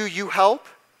 I do, you help?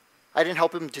 I didn't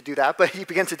help him to do that, but he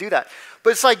began to do that. But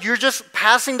it's like you're just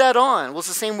passing that on. Well, it's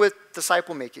the same with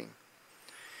disciple making.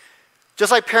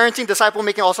 Just like parenting, disciple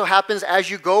making also happens as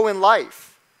you go in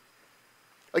life.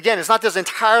 Again, it's not this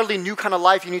entirely new kind of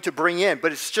life you need to bring in,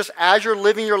 but it's just as you're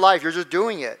living your life, you're just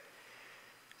doing it.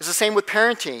 It's the same with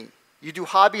parenting. You do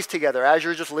hobbies together as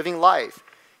you're just living life.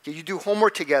 You do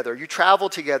homework together, you travel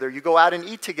together, you go out and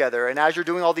eat together, and as you're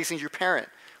doing all these things, you parent.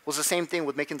 Well, it's the same thing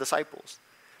with making disciples.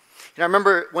 I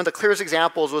remember one of the clearest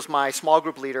examples was my small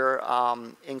group leader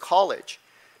in college.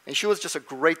 And she was just a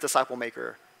great disciple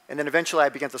maker. And then eventually I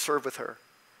began to serve with her.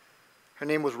 Her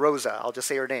name was Rosa. I'll just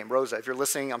say her name, Rosa. If you're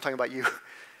listening, I'm talking about you.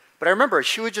 But I remember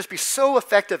she would just be so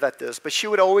effective at this, but she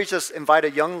would always just invite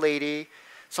a young lady,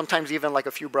 sometimes even like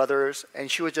a few brothers, and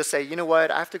she would just say, "You know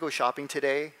what, I have to go shopping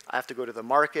today. I have to go to the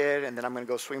market, and then I'm going to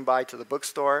go swing by to the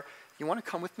bookstore. You want to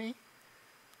come with me?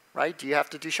 Right? Do you have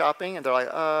to do shopping?" And they're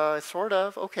like, sort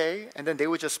of, okay. And then they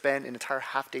would just spend an entire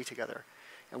half day together.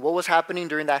 And what was happening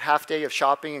during that half day of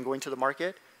shopping and going to the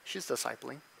market? She's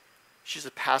discipling. She's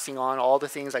just passing on all the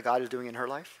things that God is doing in her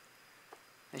life.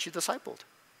 And she discipled.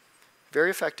 Very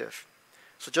effective.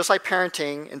 So just like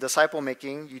parenting and disciple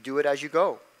making, you do it as you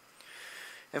go.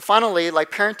 And finally, like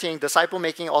parenting, disciple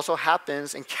making also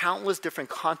happens in countless different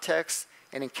contexts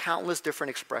and in countless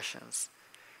different expressions.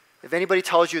 If anybody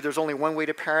tells you there's only one way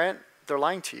to parent, they're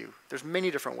lying to you. There's many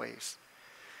different ways.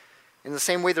 In the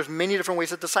same way, there's many different ways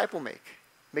to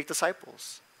make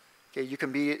disciples. Okay, you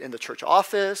can be in the church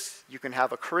office, you can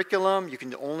have a curriculum, you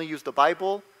can only use the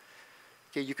Bible.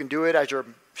 Okay, you can do it as you're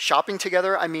shopping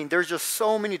together. I mean, there's just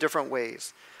so many different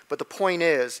ways. But the point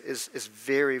is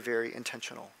very, very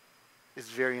intentional. It's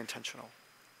very intentional.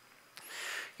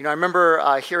 You know, I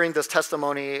remember hearing this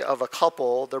testimony of a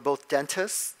couple. They're both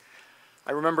dentists.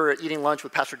 I remember eating lunch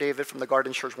with Pastor David from the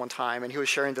Garden Church one time, and he was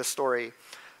sharing this story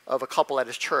of a couple at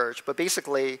his church. But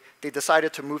basically, they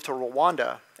decided to move to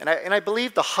Rwanda. And I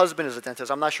believe the husband is a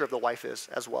dentist. I'm not sure if the wife is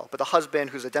as well. But the husband,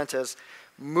 who's a dentist,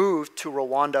 moved to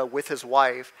Rwanda with his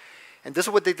wife. And this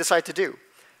is what they decided to do.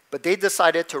 But they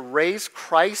decided to raise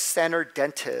Christ-centered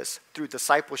dentists through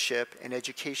discipleship and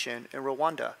education in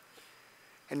Rwanda.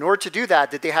 In order to do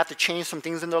that, did they have to change some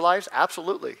things in their lives?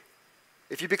 Absolutely.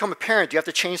 If you become a parent, do you have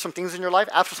to change some things in your life?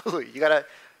 Absolutely. You got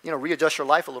to, readjust your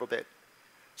life a little bit.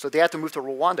 So they had to move to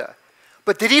Rwanda.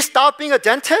 But did he stop being a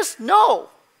dentist? No.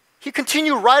 He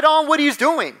continued right on what he's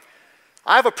doing.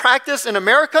 I have a practice in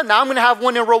America, now I'm going to have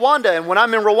one in Rwanda. And when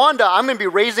I'm in Rwanda, I'm going to be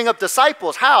raising up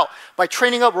disciples. How? By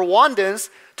training up Rwandans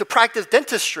to practice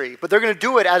dentistry. But they're going to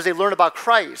do it as they learn about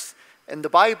Christ and the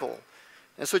Bible.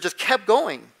 And so it just kept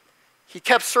going. He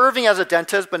kept serving as a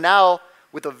dentist, but now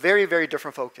with a very, very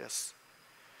different focus.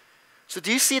 So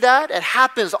do you see that? It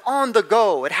happens on the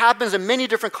go. It happens in many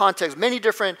different contexts, many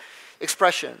different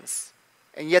expressions.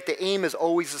 And yet the aim is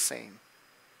always the same.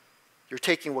 You're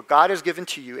taking what God has given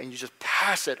to you and you just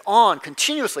pass it on,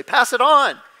 continuously pass it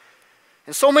on.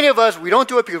 And so many of us, we don't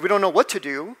do it because we don't know what to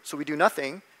do, so we do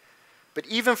nothing. But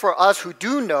even for us who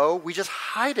do know, we just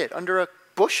hide it under a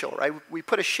bushel, right? We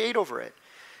put a shade over it.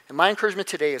 And my encouragement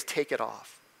today is take it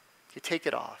off. Okay, take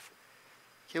it off.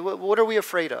 Okay, what are we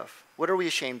afraid of? What are we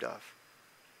ashamed of?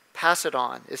 Pass it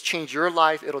on. It's changed your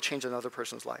life. It'll change another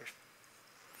person's life.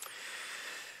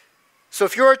 So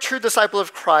if you're a true disciple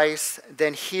of Christ,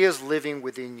 then he is living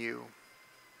within you.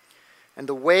 And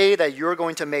the way that you're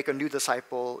going to make a new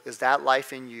disciple is that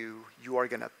life in you, you are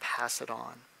going to pass it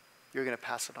on. You're going to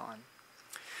pass it on.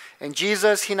 And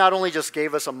Jesus, he not only just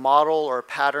gave us a model or a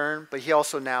pattern, but he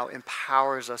also now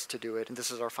empowers us to do it. And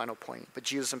this is our final point. But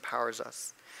Jesus empowers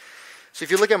us. So if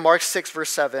you look at Mark 6,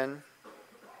 verse 7,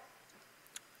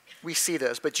 we see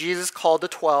this. But Jesus called the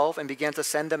 12 and began to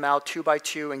send them out 2 by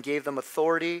 2 and gave them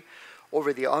authority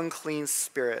over the unclean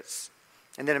spirits.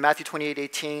 And then in Matthew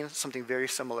 28:18, something very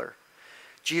similar.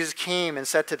 Jesus came and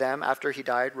said to them, after he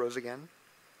died, rose again.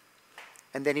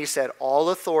 And then he said, all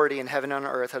authority in heaven and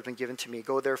on earth has been given to me.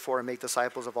 Go therefore and make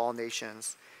disciples of all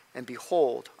nations. And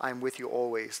behold, I am with you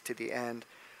always to the end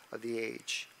of the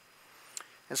age.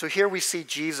 And so here we see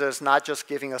Jesus not just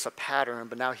giving us a pattern,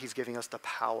 but now he's giving us the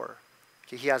power.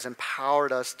 Okay, he has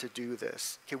empowered us to do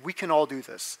this. Okay, we can all do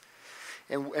this.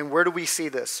 And where do we see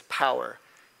this power?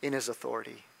 In his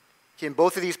authority. Okay, in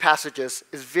both of these passages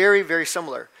is very, very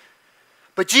similar.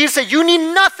 But Jesus said, you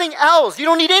need nothing else. You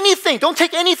don't need anything. Don't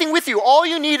take anything with you. All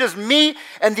you need is me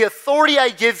and the authority I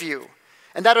give you.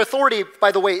 And that authority,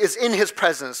 by the way, is in his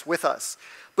presence with us.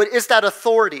 But it's that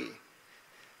authority.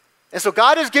 And so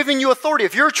God is giving you authority.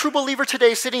 If you're a true believer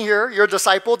today sitting here, you're a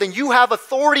disciple, then you have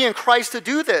authority in Christ to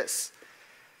do this.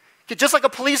 Okay, just like a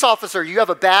police officer, you have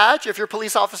a badge if you're a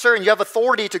police officer, and you have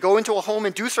authority to go into a home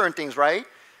and do certain things, right?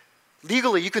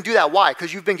 Legally, you can do that. Why?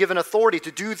 Because you've been given authority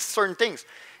to do certain things.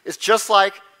 It's just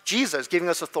like Jesus giving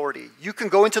us authority. You can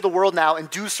go into the world now and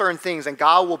do certain things, and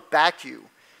God will back you.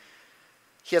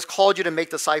 He has called you to make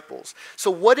disciples.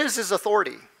 So what is his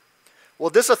authority?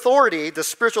 Well, this authority, the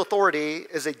spiritual authority,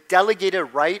 is a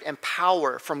delegated right and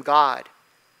power from God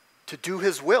to do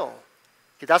his will.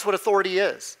 Okay, that's what authority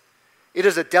is. It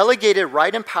is a delegated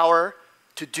right and power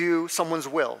to do someone's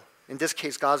will. In this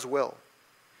case, God's will.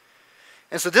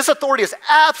 And so this authority is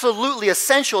absolutely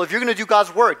essential if you're going to do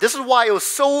God's work. This is why it was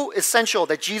so essential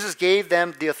that Jesus gave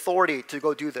them the authority to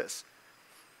go do this.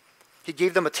 He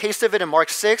gave them a taste of it in Mark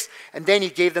 6, and then he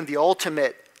gave them the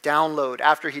ultimate download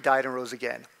after he died and rose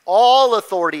again. All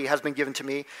authority has been given to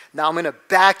me. Now I'm going to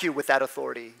back you with that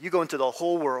authority. You go into the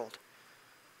whole world.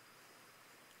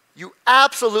 You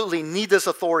absolutely need this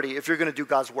authority if you're going to do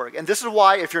God's work. And this is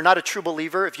why if you're not a true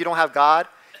believer, if you don't have God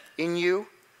in you,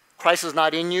 Christ is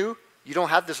not in you, you don't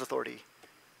have this authority.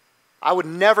 I would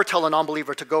never tell a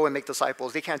non-believer to go and make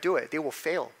disciples. They can't do it. They will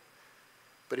fail.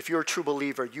 But if you're a true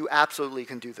believer, you absolutely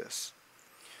can do this.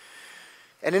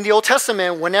 And in the Old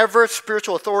Testament, whenever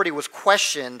spiritual authority was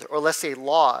questioned, or let's say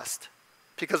lost,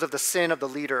 because of the sin of the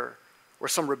leader, or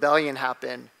some rebellion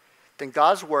happened, then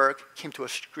God's work came to a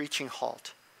screeching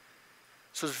halt.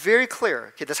 So it's very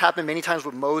clear. Okay, this happened many times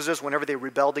with Moses. Whenever they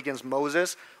rebelled against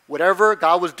Moses, whatever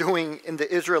God was doing in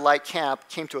the Israelite camp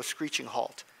came to a screeching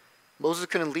halt. Moses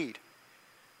couldn't lead.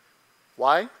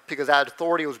 Why? Because that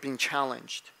authority was being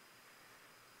challenged.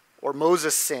 Or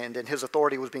Moses sinned and his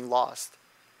authority was being lost.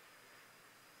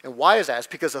 And why is that? It's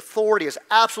because authority is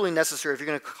absolutely necessary if you're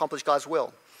going to accomplish God's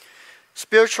will.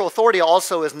 Spiritual authority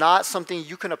also is not something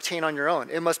you can obtain on your own.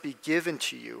 It must be given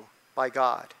to you by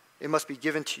God. It must be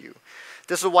given to you.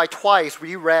 This is why twice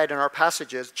we read in our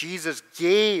passages, Jesus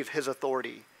gave his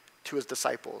authority to his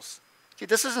disciples. See,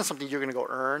 this isn't something you're going to go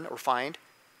earn or find.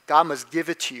 God must give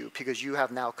it to you because you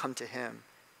have now come to him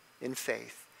in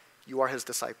faith. You are his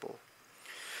disciple.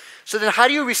 So then how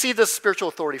do you receive this spiritual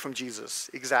authority from Jesus?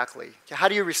 Exactly. How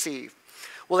do you receive?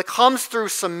 Well, it comes through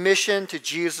submission to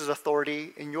Jesus'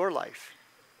 authority in your life.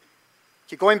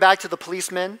 Okay, going back to the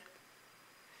policeman,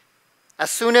 as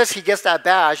soon as he gets that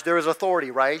badge, there is authority,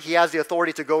 right? He has the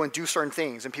authority to go and do certain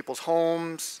things in people's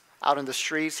homes, out in the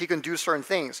streets. He can do certain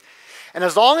things. And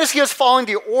as long as he is following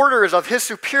the orders of his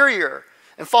superior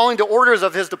and following the orders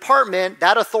of his department,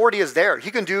 that authority is there. He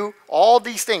can do all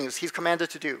these things he's commanded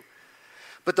to do.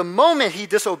 But the moment he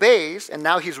disobeys and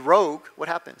now he's rogue, what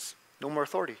happens? No more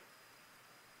authority.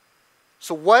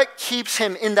 So what keeps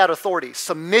him in that authority?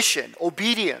 Submission,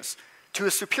 obedience. to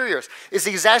his superiors. It's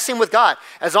the exact same with God.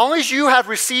 As long as you have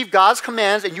received God's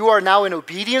commands and you are now in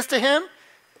obedience to him,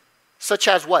 such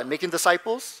as what? Making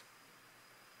disciples?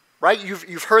 Right?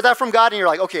 You've heard that from God and you're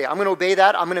like, okay, I'm going to obey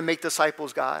that. I'm going to make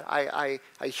disciples, God. I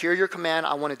hear your command.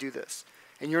 I want to do this.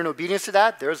 And you're in obedience to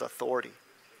that, there's authority.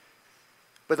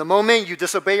 But the moment you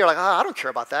disobey, you're like, I don't care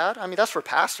about that. I mean, that's for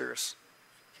pastors.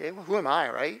 Okay, well, who am I,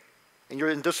 right? And you're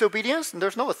in disobedience, and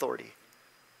there's no authority.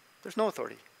 There's no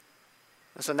authority.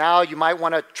 And so now you might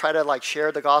want to try to like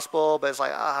share the gospel, but it's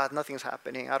like, nothing's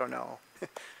happening. I don't know.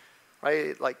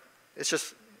 Right? Like, it's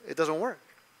just, it doesn't work.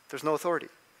 There's no authority.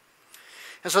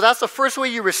 And so that's the first way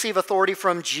you receive authority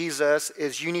from Jesus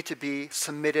is you need to be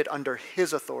submitted under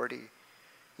his authority.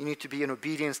 You need to be in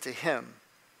obedience to him.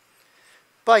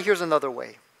 But here's another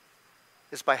way.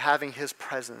 It's by having his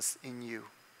presence in you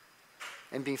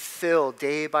and being filled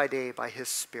day by day by his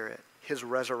Spirit, his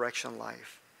resurrection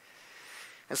life.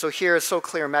 And so here it's so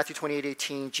clear in Matthew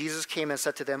 28:18, Jesus came and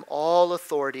said to them, all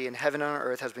authority in heaven and on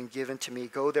earth has been given to me.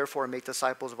 Go therefore and make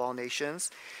disciples of all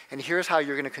nations. And here's how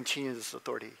you're going to continue this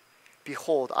authority.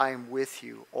 Behold, I am with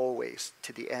you always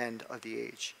to the end of the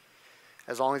age.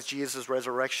 As long as Jesus'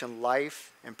 resurrection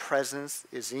life and presence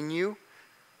is in you,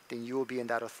 then you will be in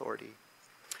that authority.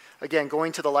 Again,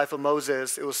 going to the life of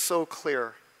Moses, it was so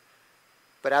clear.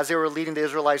 But as they were leading the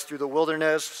Israelites through the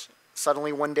wilderness,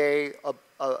 suddenly one day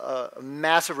a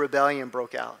massive rebellion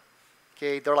broke out.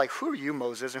 Okay, they're like, who are you,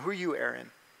 Moses, and who are you, Aaron?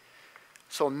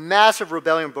 So a massive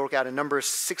rebellion broke out in Numbers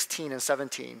 16 and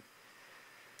 17.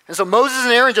 And so Moses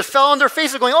and Aaron just fell on their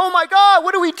faces going, oh my God,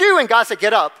 what do we do? And God said,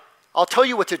 get up, I'll tell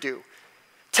you what to do.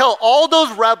 Tell all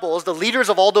those rebels, the leaders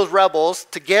of all those rebels,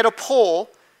 to get a pole,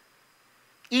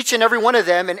 each and every one of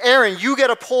them, and Aaron, you get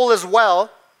a pole as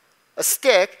well, a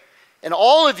stick, and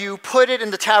all of you put it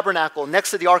in the tabernacle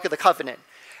next to the Ark of the Covenant.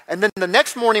 And then the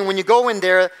next morning when you go in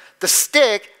there, the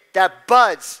stick that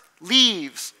buds,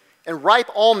 leaves, and ripe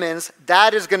almonds,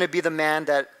 that is going to be the man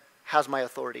that has my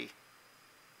authority.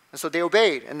 And so they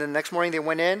obeyed. And then the next morning they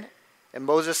went in, and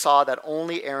Moses saw that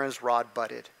only Aaron's rod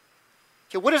budded.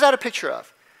 Okay, what is that a picture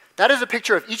of? That is a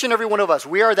picture of each and every one of us.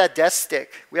 We are that death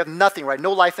stick. We have nothing, right?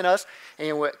 No life in us.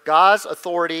 And when God's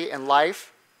authority and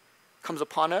life comes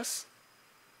upon us,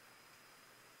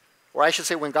 or I should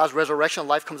say when God's resurrection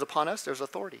life comes upon us, there's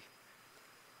authority.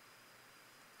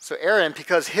 So Aaron,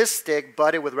 because his stick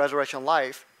budded with resurrection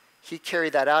life, he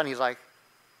carried that out and he's like,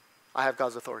 I have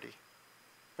God's authority.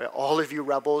 Right? All of you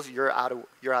rebels, you're out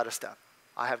of step.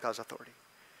 I have God's authority.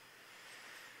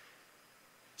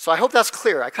 So I hope that's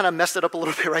clear. I kind of messed it up a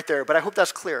little bit right there, but I hope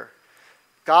that's clear.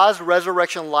 God's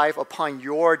resurrection life upon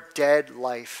your dead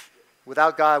life.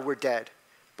 Without God, we're dead.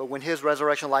 But when his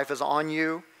resurrection life is on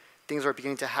you, things are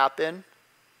beginning to happen.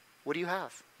 What do you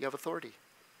have? You have authority.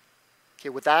 Okay,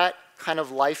 with that kind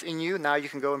of life in you, now you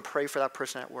can go and pray for that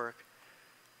person at work,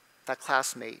 that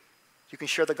classmate. You can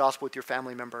share the gospel with your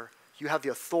family member. You have the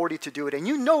authority to do it, and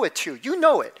you know it too. You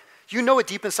know it. You know it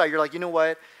deep inside. You're like, you know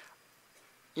what?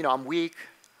 I'm weak.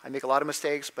 I make a lot of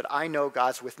mistakes, but I know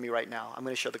God's with me right now. I'm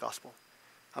going to share the gospel.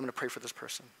 I'm going to pray for this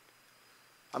person.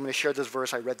 I'm going to share this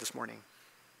verse I read this morning.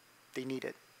 They need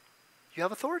it. You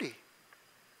have authority.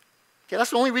 Okay, that's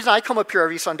the only reason I come up here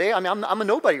every Sunday. I mean, I'm a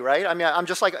nobody, right? I mean, I'm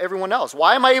just like everyone else.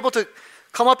 Why am I able to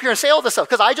come up here and say all this stuff?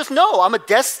 Because I just know I'm a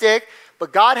death stick,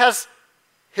 but God has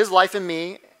his life in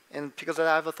me, and because of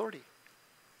that, I have authority.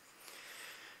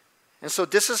 And so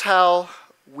this is how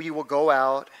we will go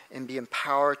out and be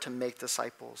empowered to make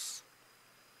disciples.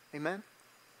 Amen?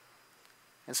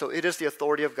 And so it is the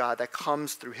authority of God that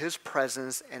comes through his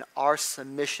presence and our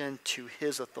submission to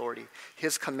his authority,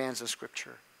 his commands in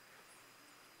Scripture.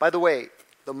 By the way,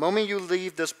 the moment you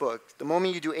leave this book, the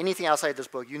moment you do anything outside this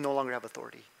book, you no longer have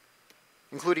authority,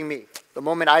 including me. The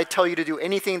moment I tell you to do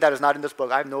anything that is not in this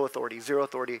book, I have no authority, zero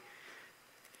authority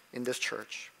in this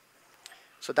church.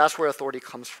 So that's where authority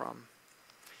comes from.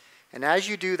 And as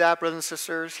you do that, brothers and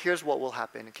sisters, here's what will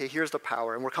happen. Okay, here's the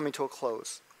power, and we're coming to a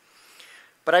close.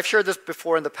 But I've shared this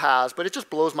before in the past, but it just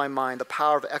blows my mind, the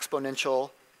power of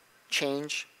exponential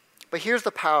change. But here's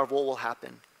the power of what will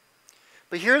happen.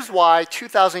 But here's why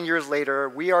 2,000 years later,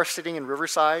 we are sitting in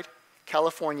Riverside,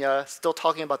 California, still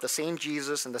talking about the same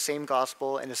Jesus and the same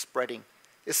gospel, and it's spreading.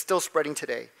 It's still spreading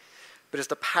today. But it's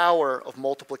the power of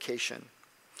multiplication.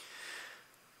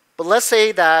 But let's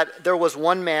say that there was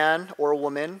one man or a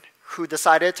woman who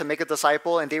decided to make a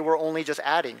disciple, and they were only just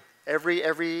adding. Every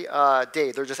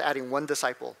day, they're just adding one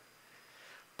disciple.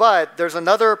 But there's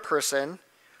another person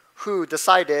who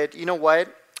decided, you know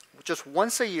what? Just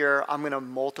once a year, I'm going to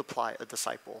multiply a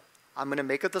disciple. I'm going to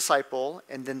make a disciple,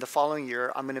 and then the following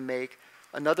year, I'm going to make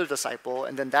another disciple,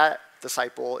 and then that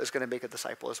disciple is going to make a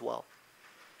disciple as well.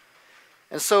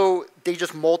 And so they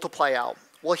just multiply out.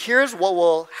 Well, here's what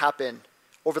will happen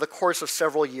over the course of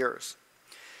several years.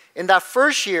 In that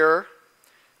first year,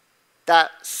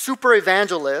 that super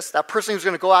evangelist, that person who's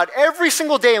going to go out every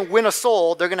single day and win a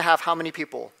soul, they're going to have how many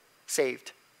people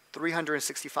saved?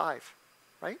 365,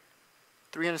 right?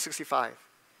 365.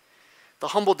 The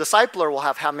humble discipler will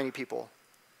have how many people?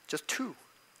 Just 2,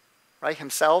 right?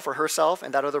 Himself or herself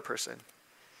and that other person.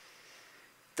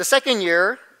 The second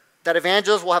year, that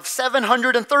evangelist will have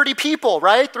 730 people,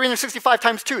 right? 365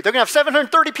 times 2. They're going to have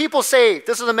 730 people saved.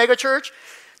 This is a mega church.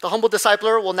 The humble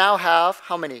discipler will now have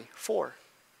how many? 4. Right?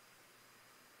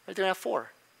 They're going to have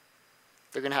 4.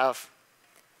 They're going to have,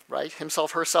 right,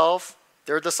 himself, herself,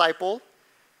 their disciple.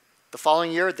 The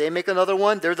following year, they make another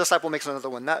one. Their disciple makes another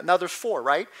one. Now there's 4,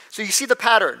 right? So you see the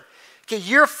pattern. Okay,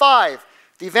 year 5,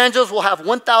 the evangelist will have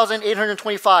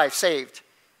 1,825 saved.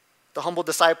 The humble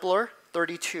discipler,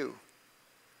 32.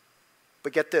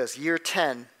 But get this, year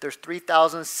 10, there's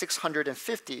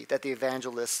 3,650 that the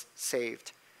evangelist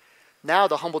saved. Now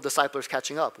the humble discipler is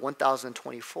catching up,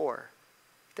 1,024.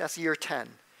 That's year 10.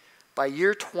 By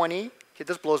year 20, okay,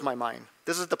 this blows my mind.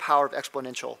 This is the power of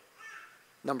exponential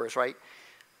numbers, right?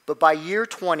 But by year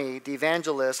 20, the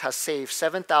evangelist has saved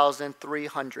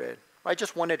 7,300, right?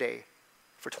 Just one a day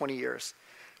for 20 years.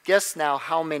 Guess now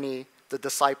how many the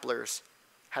disciplers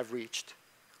have reached?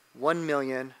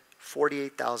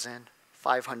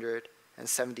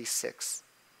 1,048,576.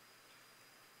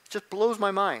 It just blows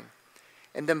my mind.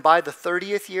 And then by the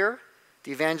 30th year,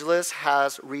 the evangelist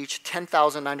has reached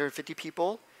 10,950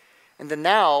 people. And then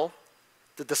now,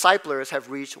 the disciplers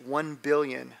have reached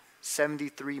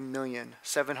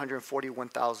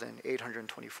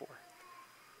 1,073,741,824.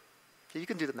 So you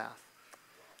can do the math.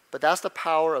 But that's the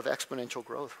power of exponential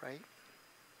growth, right?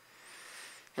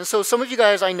 And so some of you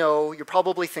guys I know, you're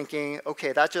probably thinking,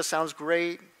 okay, that just sounds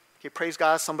great. Okay, praise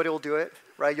God, somebody will do it,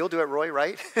 right? You'll do it, Roy,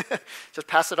 right? Just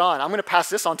pass it on. I'm going to pass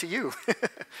this on to you,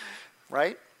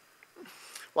 right?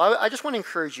 Well, I just want to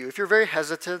encourage you. If you're very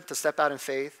hesitant to step out in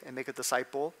faith and make a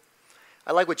disciple,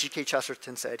 I like what G.K.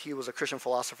 Chesterton said. He was a Christian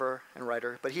philosopher and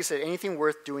writer, but he said anything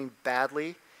worth doing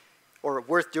badly or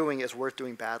worth doing is worth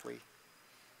doing badly.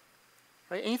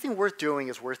 Right? Anything worth doing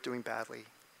is worth doing badly.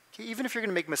 Okay, even if you're going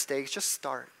to make mistakes, just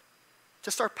start.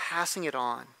 Just start passing it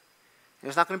on. And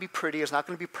it's not going to be pretty. It's not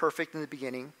going to be perfect in the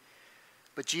beginning.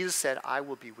 But Jesus said, I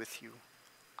will be with you.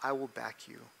 I will back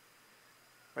you.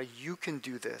 Right? You can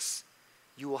do this.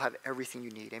 You will have everything you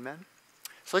need. Amen?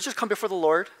 So let's just come before the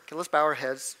Lord. Okay, let's bow our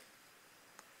heads.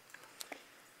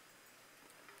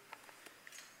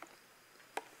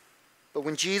 But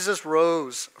when Jesus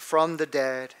rose from the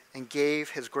dead and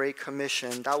gave his great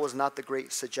commission, that was not the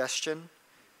great suggestion,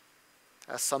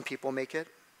 as some people make it.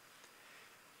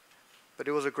 But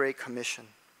it was a great commission.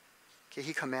 Okay,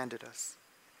 he commanded us.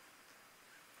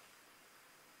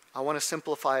 I want to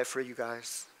simplify it for you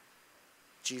guys.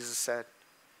 Jesus said,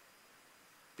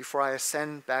 before I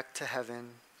ascend back to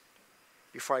heaven,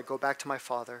 before I go back to my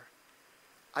Father,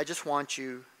 I just want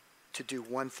you to do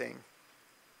one thing.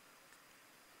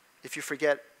 If you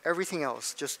forget everything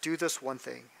else, just do this one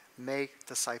thing. Make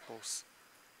disciples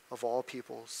of all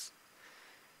peoples.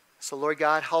 So Lord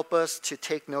God, help us to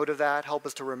take note of that. Help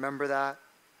us to remember that.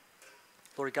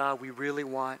 Lord God, we really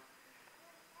want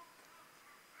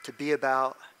to be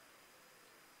about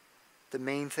the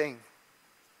main thing.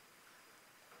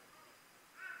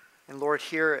 And Lord,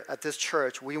 here at this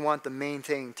church, we want the main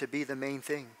thing to be the main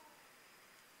thing.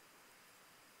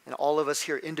 And all of us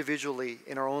here individually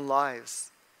in our own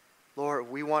lives, Lord,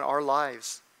 we want our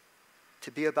lives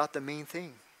to be about the main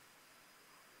thing.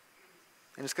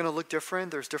 And it's going to look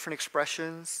different. There's different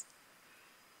expressions.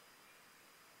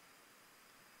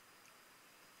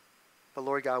 But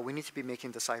Lord God, we need to be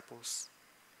making disciples.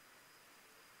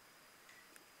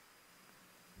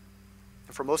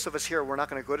 And for most of us here, we're not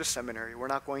going to go to seminary. We're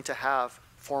not going to have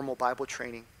formal Bible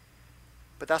training.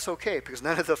 But that's okay, because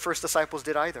none of the first disciples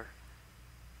did either.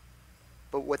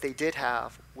 But what they did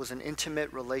have was an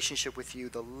intimate relationship with you,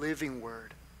 the living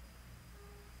word.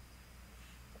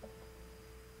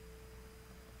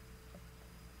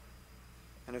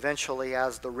 And eventually,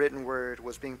 as the written word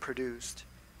was being produced,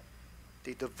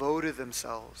 they devoted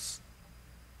themselves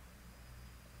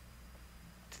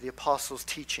to the apostles'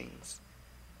 teachings,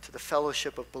 to the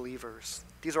fellowship of believers.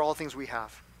 These are all things we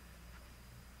have.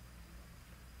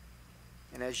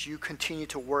 And as you continue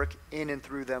to work in and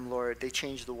through them, Lord, they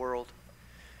change the world.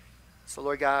 So,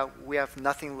 Lord God, we have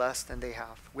nothing less than they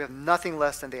have. We have nothing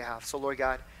less than they have. So, Lord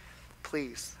God,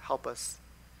 please help us.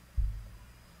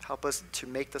 Help us to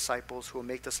make disciples who will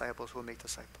make disciples who will make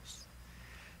disciples.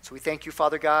 So we thank you,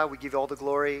 Father God. We give you all the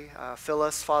glory. Fill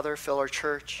us, Father. Fill our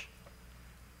church.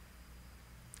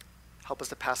 Help us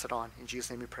to pass it on. In Jesus'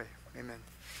 name we pray. Amen.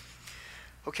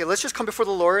 Okay, let's just come before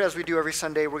the Lord as we do every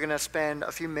Sunday. We're going to spend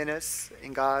a few minutes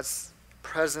in God's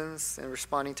presence and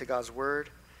responding to God's word.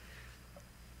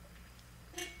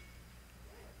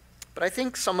 But I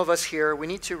think some of us here, we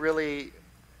need to really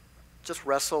just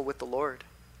wrestle with the Lord.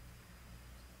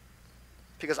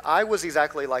 Because I was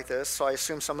exactly like this, so I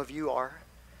assume some of you are.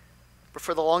 But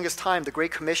for the longest time, the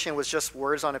Great Commission was just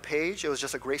words on a page. It was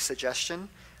just a great suggestion.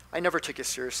 I never took it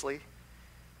seriously.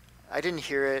 I didn't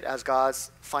hear it as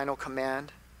God's final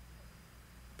command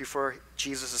before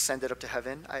Jesus ascended up to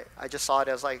heaven. I just saw it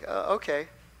as like, okay,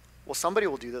 well, somebody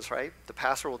will do this, right? The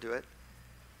pastor will do it.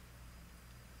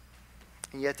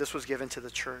 And yet this was given to the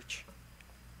church.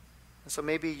 And so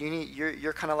maybe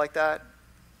you're kind of like that.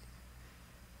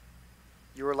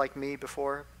 You were like me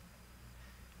before.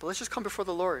 But let's just come before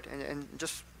the Lord and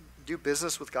just do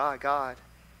business with God. God,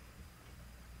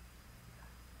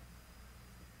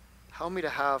 help me to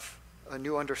have a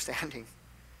new understanding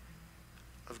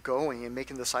of going and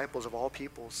making disciples of all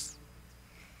peoples.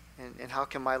 And how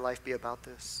can my life be about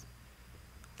this?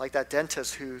 Like that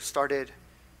dentist who started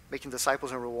making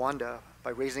disciples in Rwanda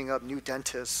by raising up new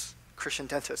dentists, Christian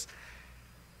dentists.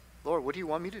 Lord, what do you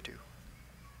want me to do?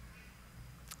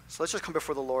 So let's just come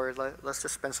before the Lord. Let's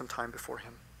just spend some time before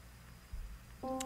him.